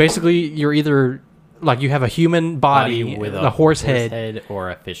 See, So basically, you're either like you have a human body with a horse head,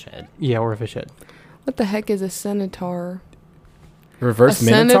 or a fish head. yeah, or a fish head, What the heck is a centaur? reverse A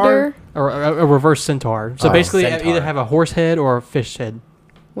Minotaur. senator? or a reverse centaur. So Oh, basically, centaur. either have a horse head or a fish head.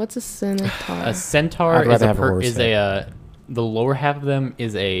 What's a centaur? A centaur I'd is rather a have a horse the lower half of them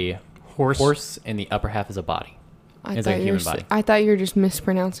is a Horse. horse, and the upper half is a body. I It's thought a you human were body. I thought you were just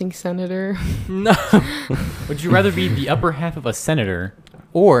mispronouncing senator. No. Would you rather be the upper half of a senator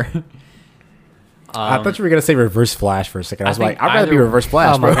or? I thought you were gonna say reverse Flash for a second. I I was like, think I'd rather be either- reverse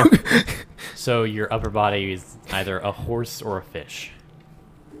Flash, Oh, my bro. So your upper body is either a horse or a fish.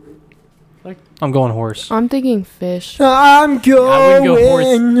 I'm going horse. I'm thinking fish. I'm going I wouldn't go horse.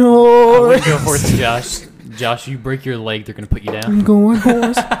 I horse. wouldn't go horse, Josh. Josh, you break your leg, they're gonna put you down. I'm going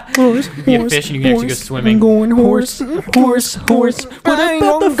horse, horse, You get horse, fish and you can actually go horse. swimming. I'm going horse, horse, horse. What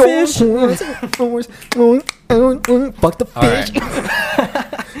about the fish? Fuck the All right. fish.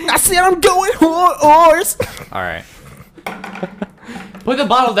 I said I'm going horse. All right. Put the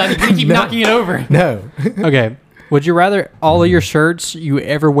bottle down. You can keep No. knocking it over. No. Okay. Would you rather all of your shirts you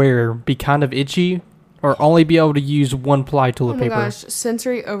ever wear be kind of itchy, or only be able to use one ply Oh toilet my paper? gosh,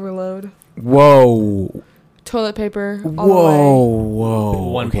 sensory overload. Whoa. Toilet paper. All Whoa. the way. Whoa.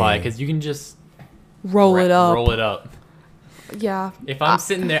 One okay. ply, because you can just Roll it up. Roll it up. Yeah. If I'm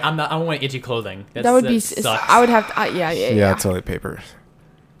sitting there, I don't want itchy clothing. That would be. sucks. I would have to. Yeah. Yeah, toilet paper.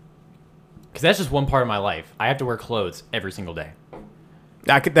 Because that's just one part of my life. I have to wear clothes every single day.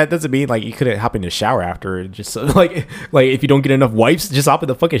 That doesn't mean like you couldn't hop in the shower after. And just like if you don't get enough wipes, just hop in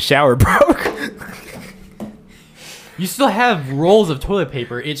the fucking shower, bro. You still have rolls of toilet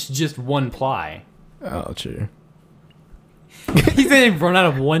paper. It's just one ply. Oh, true. He's gonna run out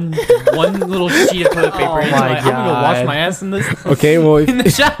of one little sheet of toilet paper. Oh He's my like, I'm gonna wash God. my ass in this Okay, well, in the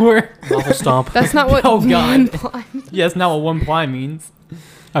shower. Waffle stomp. That's not what. Oh, God. one ply- Yeah, that's not what one ply means.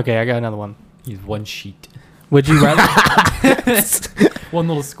 Okay, I got another one. He's one sheet. Would you rather One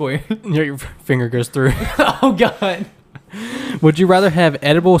little square. your finger goes through? Oh God. Would you rather have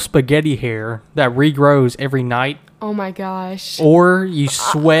edible spaghetti hair that regrows every night, Oh my gosh. or you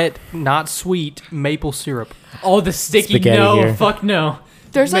sweat not sweet maple syrup? Oh, the sticky. Spaghetti No, here. fuck no.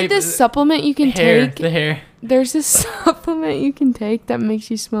 There's like Maybe- this supplement you can Hair, take. the hair. There's this supplement you can take that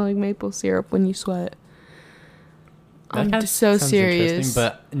makes you smell like maple syrup when you sweat. That I'm kinda so sounds interesting, serious.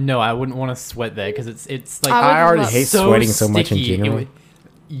 but no, I wouldn't want to sweat that because it's like I would I already love- hate so sweating so much in sticky, it general. would-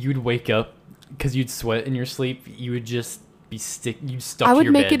 you'd wake up because you'd sweat in your sleep. You would just be you'd stuck I to would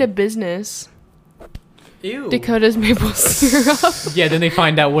your make bed. it a business. Ew. Dakota's maple syrup. Yeah, then they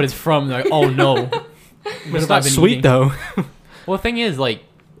find out what it's from. They're like, oh no. But What it's have not I been sweet eating? though. Well, the thing is, like,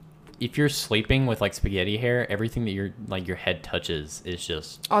 if you're sleeping with like spaghetti hair, everything that your head touches is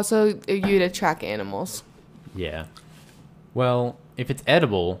just Also, you'd attract animals. yeah. Well, if it's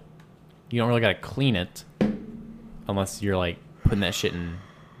edible, you don't really gotta clean it, unless you're like putting that shit in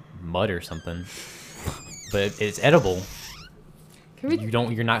mud or something. But if it's edible, Can we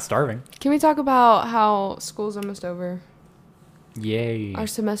you're not starving. can we talk about how school's almost over? Yay. Our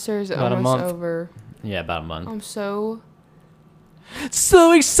semester is About a almost month. over. Yeah, about a month. I'm so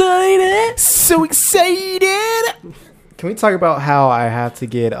So excited! So excited! Can we talk about how I have to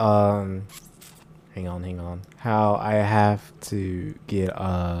get hang on. How I have to get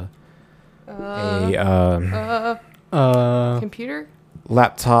a computer.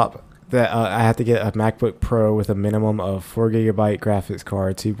 laptop that I have to get a MacBook Pro with a minimum of 4 GB graphics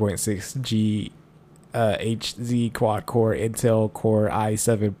card, 2.6 G HZ quad core Intel Core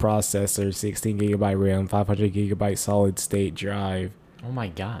i7 processor, 16 gigabyte RAM, 500 gigabyte solid state drive, Oh my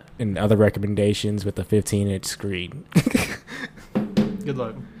god. and other recommendations with a 15-inch screen. Good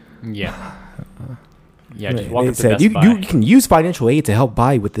luck. Yeah. Yeah, just walk It up to said Best you Buy. can use financial aid to help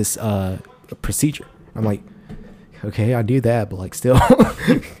buy with this procedure. I'm like, okay, I do that, but like still.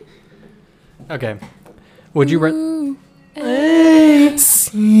 Okay. Would you rather?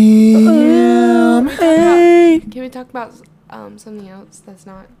 Can we talk about something else that's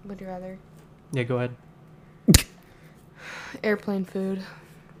not would you rather? Yeah, go ahead. Airplane food.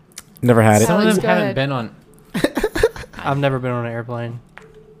 Never had it. Some of Alex, them go haven't ahead. been on. I've never been on an airplane.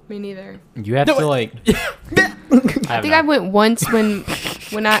 Me neither. You have to like. I think I went once when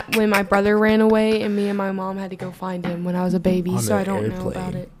my brother ran away and me and my mom had to go find him when I was a baby, On so the I don't know airplane.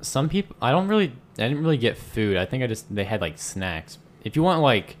 about it. Some people. I didn't really get food. I think they had like snacks. If you want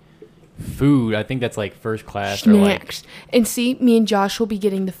like food, I think that's like first class or like. Snacks. And see, me and Josh will be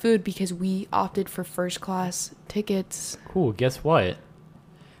getting the food because we opted for first class tickets. Cool. Guess what?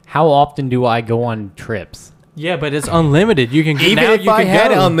 How often do I go on trips? Yeah, but it's unlimited. You can Even now if you I can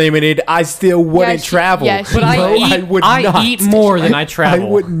had go. unlimited, I still wouldn't Yes, travel. yes, But No, I eat more than I travel. I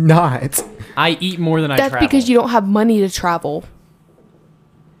would not. I eat more than I That's travel. because you don't have money to travel.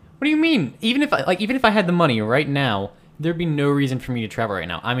 What do you mean? Even if I had the money right now, there'd be no reason for me to travel right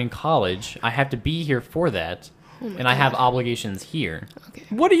now. I'm in college. I have to be here for that, and I have obligations here. Okay.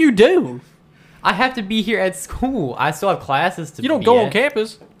 What do you do? I have to be here at school. I still have classes to. You don't be go at. on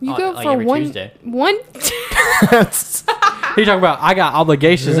campus. You Oh, go like for every one. Tuesday. One. He talking about I got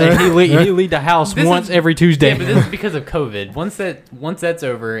obligations and he leave the house This once is- every Tuesday. Yeah, but this is because of COVID. Once that's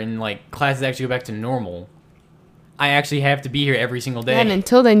over and like classes actually go back to normal, I actually have to be here every single day. And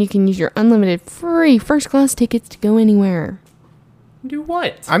until then, you can use your unlimited free first class tickets to go anywhere. Do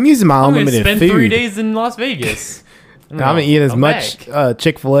what? I'm using my I'm gonna unlimited spend food. 3 days in Las Vegas. I'm gonna eat as Come much back.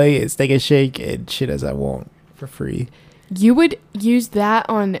 Chick-fil-A, Steak and Shake, and shit as I want for free. You would use that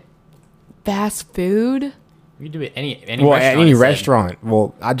on fast food? You can do it any Well, restaurant. at any I said. restaurant.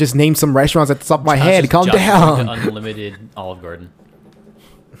 Well, I just named some restaurants at the top of my Josh head. is- Calm Josh is going down. to unlimited Olive Garden.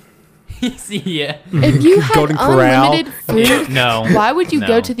 See, yeah. If you had Golden Corral. unlimited food, No. why would you go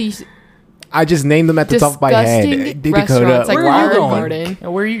No. to these I just named them at the top of my head. disgusting Dakota, restaurants like Where are you Olive going? Garden? Yeah,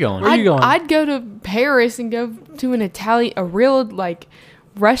 where are you going? Where are you going? I'd go to Paris and go to a real like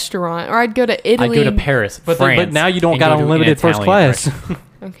restaurant, or I'd go to I Italy. go to Paris, but France. now you don't and got go to an unlimited first Italian class. restaurant.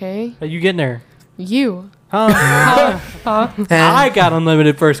 Okay, Are you getting there? you. Huh? I got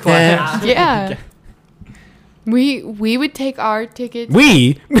unlimited first class. Yeah. We would take our tickets.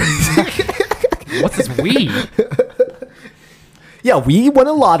 we? What's this we? Yeah, we won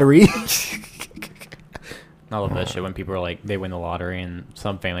a lottery. I love that shit when people are like, they win the lottery and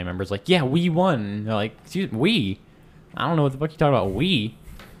some family members like, yeah, we won. And they're like, excuse me, we? I don't know what the fuck you talking about, we?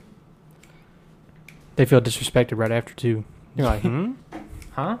 They feel disrespected right after too. You're like,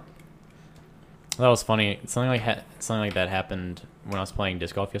 Huh? That was funny. Something like that happened when I was playing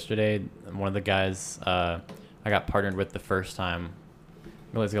disc golf yesterday. One of the guys I got partnered with the first time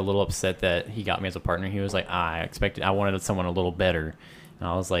was a little upset that he got me as a partner. He was like, I wanted someone a little better, and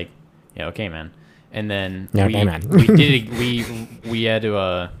I was like, yeah, okay, man. And then Yeah, we okay, man. we did we had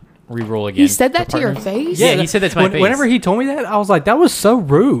to re-roll again. He said that for to your partners. face. Yeah, he said that to my face. Whenever he told me that, I was like, that was so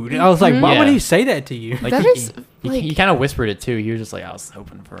rude. I was like, why would Yeah. he say that to you? Like That he, is, he, like- he kind of whispered it too. He was just like, I was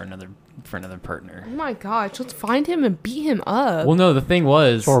hoping for another partner. Oh my gosh, let's find him and beat him up. Well, no, the thing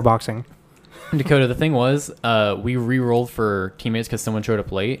was, Or boxing. Dakota, the thing was, we re-rolled for teammates because someone showed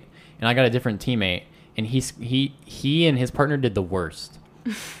up late, and I got a different teammate, and he and his partner did the worst.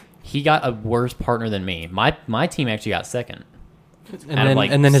 He got a worse partner than me. My team actually got second. And Out of, then,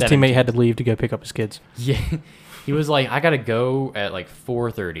 like, and then his 17. teammate had to leave to go pick up his kids. Yeah, he was like, I gotta go at like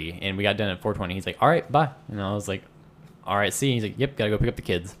 4:30, and we got done at 4:20. He's like, all right, bye. And I was like, all right, see. He's like, yep, gotta go pick up the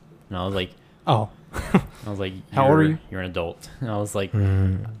kids. And I was like, Oh, How old are you? You're an adult. And I was like,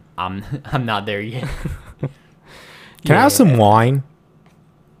 I'm not there yet. Can I have some wine?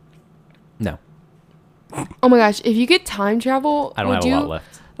 No, Oh my gosh, if you could time travel, I don't would have a you, lot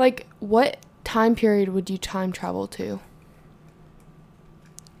left. Like, what time period would you time travel to?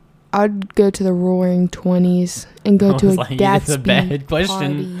 I'd go to the Roaring 20s and go I to a was like, that's a Gatsby bad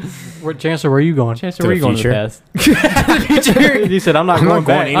question. party. where, Chancellor, where are you going? Chancellor, To where the are you going to the future. past? He said, I'm not going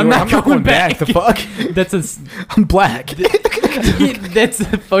back. I'm not going back. The fuck? That's a I'm black. that's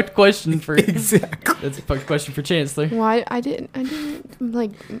a fucked question for Exactly. that's a fucked question for Chancellor. Why I didn't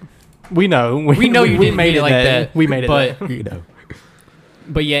like We know. We know you didn't made mean it like that. that, We made it but that. You know,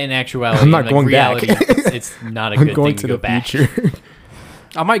 but yeah, in actuality, I'm not like going back. reality, it's not a I'm good going thing to to go the back. future.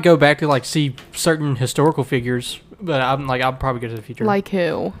 I might go back to like see certain historical figures, but I'll probably go to the future. Like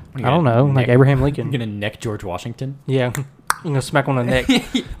who? I don't know, like Abraham You're Lincoln. gonna neck George Washington. Yeah, I'm gonna smack him on the neck.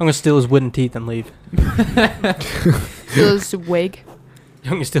 I'm gonna steal his wooden teeth and leave. His wig.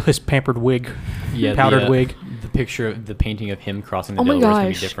 I'm gonna steal his pampered wig, Yeah, powdered wig. The picture of the painting of him crossing the Oh my Delaware is gonna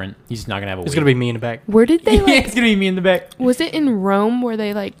be gosh. different. He's not gonna have a. It's wig. gonna be me in the back. Where did they Yeah, like? it's gonna be me in the back. Was it in Rome where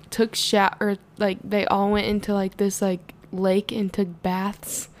they like took or like they all went into like this like lake and took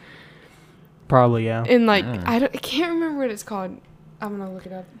baths? Probably, yeah. And like Mm. I can't remember what it's called. I'm gonna look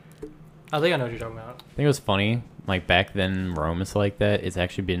it up. I think I know what you're talking about. I think it was funny. Like back then, Rome and stuff like that. It's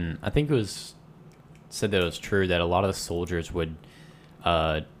actually been. I think it was said that it was true that a lot of the soldiers would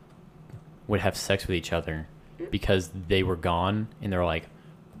have sex with each other because they were gone and they're like,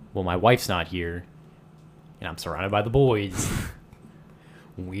 well, my wife's not here and I'm surrounded by the boys.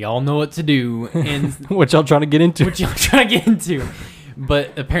 We all know what to do and What y'all trying to get into? what y'all trying to get into.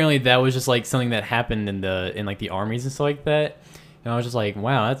 But apparently that was just like something that happened in like the armies and stuff like that. And I was just like,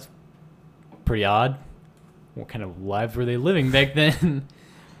 wow, that's pretty odd. What kind of lives were they living back then?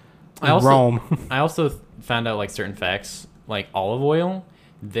 I also found out like certain facts, like olive oil.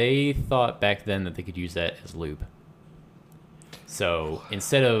 They thought back then that they could use that as lube. So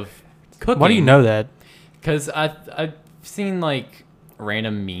instead of cooking, Why do you know that? because I've seen like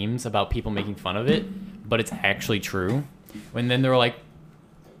random memes about people making fun of it, but it's actually true. And then they were like,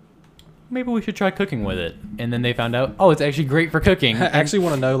 maybe we should try cooking with it. And then they found out, oh, it's actually great for cooking. I actually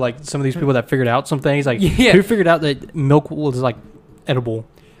want to know like some of these people that figured out some things. Like, Yeah. who figured out that milk was like edible?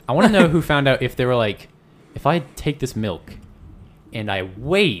 I want to know who found out if they were like, if I take this milk and I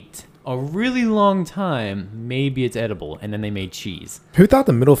wait a really long time, maybe it's edible. And then they made cheese. Who thought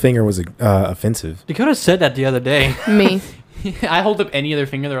the middle finger was offensive? Dakota said that the other day. Me. I hold up any other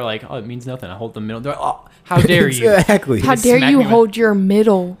finger, they're like, oh, it means nothing. I hold the middle. They're like, oh, how dare you? Exactly. How Just dare smack you me with- hold your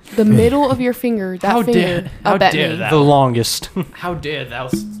middle, the middle of your finger, that How finger dare- how up at dare me. that. The longest. How dare thou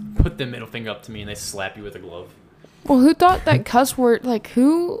put the middle finger up to me and they slap you with a glove? Well, who thought that cuss word, like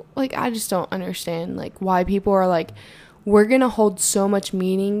who, like I just don't understand, like why people are like, we're going to hold so much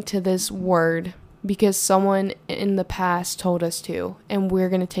meaning to this word because someone in the past told us to, and we're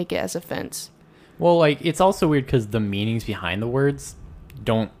going to take it as offense. Well, like, it's also weird because the meanings behind the words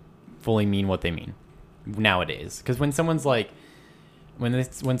don't fully mean what they mean nowadays. Because when someone's like,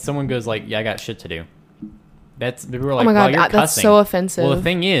 when someone goes like, yeah, I got shit to do, that's, people are like, oh my wow, God, you're that's cussing. so offensive. Well, the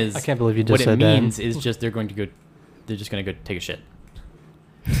thing is, I can't believe you just what it said means that. is just they're just going to go take a shit.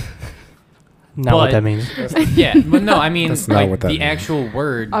 Not what but- that means. Yeah, but no, I mean, That's not like, what that the means. actual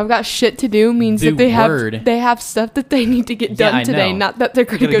word. I've got shit to do means The that word- they have stuff that they need to get Yeah, done I today, know. not that they're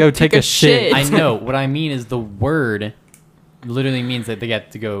going to Gotta go go take take a a shit. shit. I know. What I mean is the word literally means that they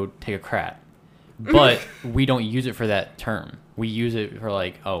got to go take a crap. But we don't use it for that term. We use it for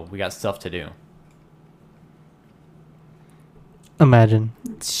like, oh, we got stuff to do. Imagine.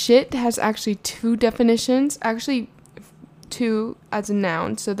 Shit has actually two definitions. Actually, two as a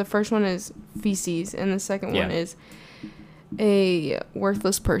noun. So the first one is feces, and the second one Yeah. is a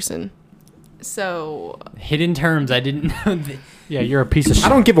worthless person. So Hidden terms I didn't know. Yeah, you're a piece of shit. I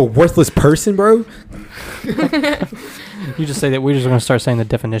don't give a worthless person, bro. You just say that. We're just going to start saying the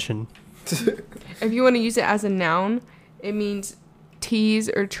definition. if you want to use it as a noun, it means tease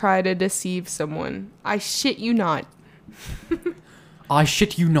or try to deceive someone. I shit you not. I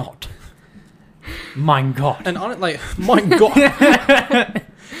shit you not. Mein Gott. And on it, like, my God.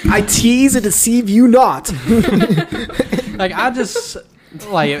 I tease and deceive you not. Like, I just,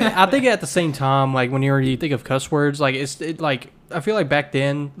 like, I think at the same time, like, when you think of cuss words, like, like, I feel like back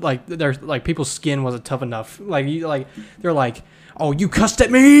then, like, there's, like, people's skin wasn't tough enough. Like, they're like, oh, you cussed at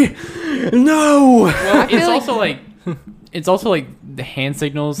me? No! Well, feel it's also like the hand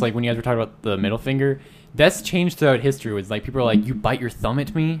signals, like when you guys were talking about the middle finger, that's changed throughout history. It's like people are like, you bite your thumb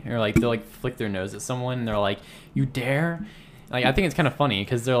at me, or like they'll like flick their nose at someone and they're like, you dare? Like, I think it's kind of funny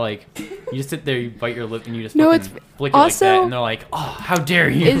because they're like, you just sit there, you bite your lip, and you just No, fucking it's flick it like that, also- and they're like, oh, how dare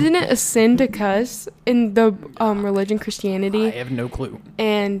you? Isn't it a sin to cuss in the religion Christianity? I have no clue.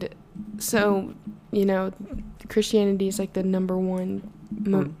 And so, you know, Christianity is like the number one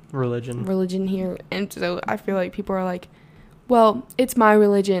Religion. religion here. And so I feel like people are like, well, it's my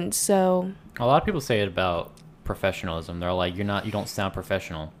religion, so A lot of people say it about professionalism. They're like, you don't sound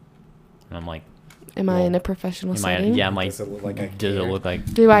professional. And I'm like, am I Well, in a professional am I, setting? yeah, I'm like, Does it look like I does it care? look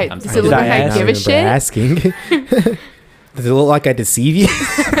like, Do I? I'm Does sorry. it look Did like I I ask? give a shit? Asking. Does it look like I deceive you?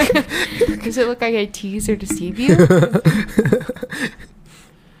 Does it look like I tease or deceive you?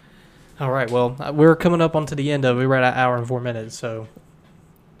 All right, well, we're coming up onto the end of it. We're at an hour and 4 minutes, so,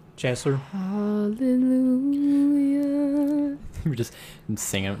 Chancellor. Hallelujah. We just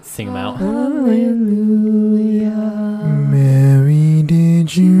sing them out. Mary,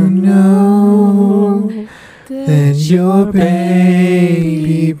 did you know that your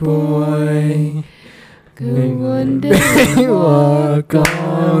baby boy could one day walk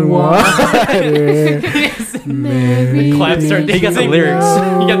on water? Mary, Clap start. did He got the you lyrics.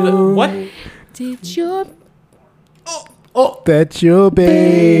 know He got the what? Did your that your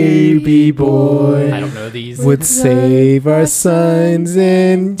baby boy I don't know these. would save our sons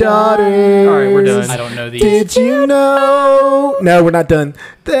and daughters. All right, we're done. I don't know these. Did you know? No, we're not done.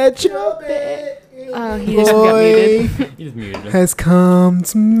 That your baby Oh, he just got muted. You just muted him. has come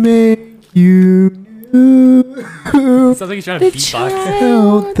to make you new. Sounds like he's trying to The beatbox.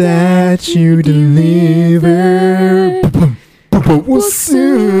 Child that you deliver will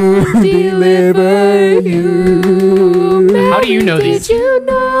soon deliver you. How do you know these? Did you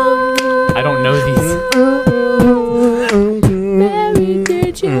know? I don't know these. Mary,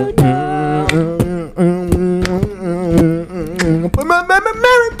 did you know?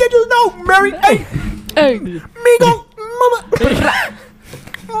 Mary, did you know? Mary, hey, Hey, Migo, mama,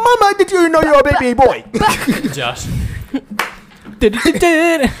 mama, did you know you're a baby boy? Josh.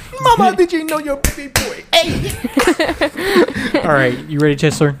 Mama, did you know you're a baby boy? All right, you ready,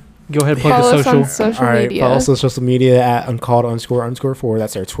 Chesler? Go ahead, plug follow the us social. on social All right, media. follow us on social media at uncalled__4.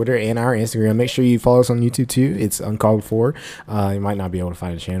 That's our Twitter and our Instagram. Make sure you follow us on YouTube too. It's Uncalled4. You might not be able to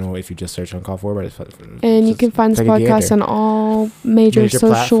find the channel if you just search Uncalled4, but it's And you can find this take a podcast gander. on all major social,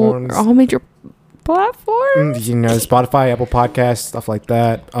 platforms. all major platforms. You know, Spotify, Apple Podcasts, stuff like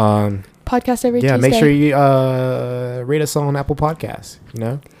that. Podcast every Yeah, Tuesday. make sure you rate us on Apple Podcasts. You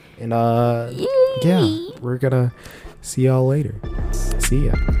know, and yeah, we're gonna see y'all later. See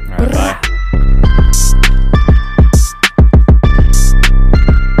ya. All right, bye.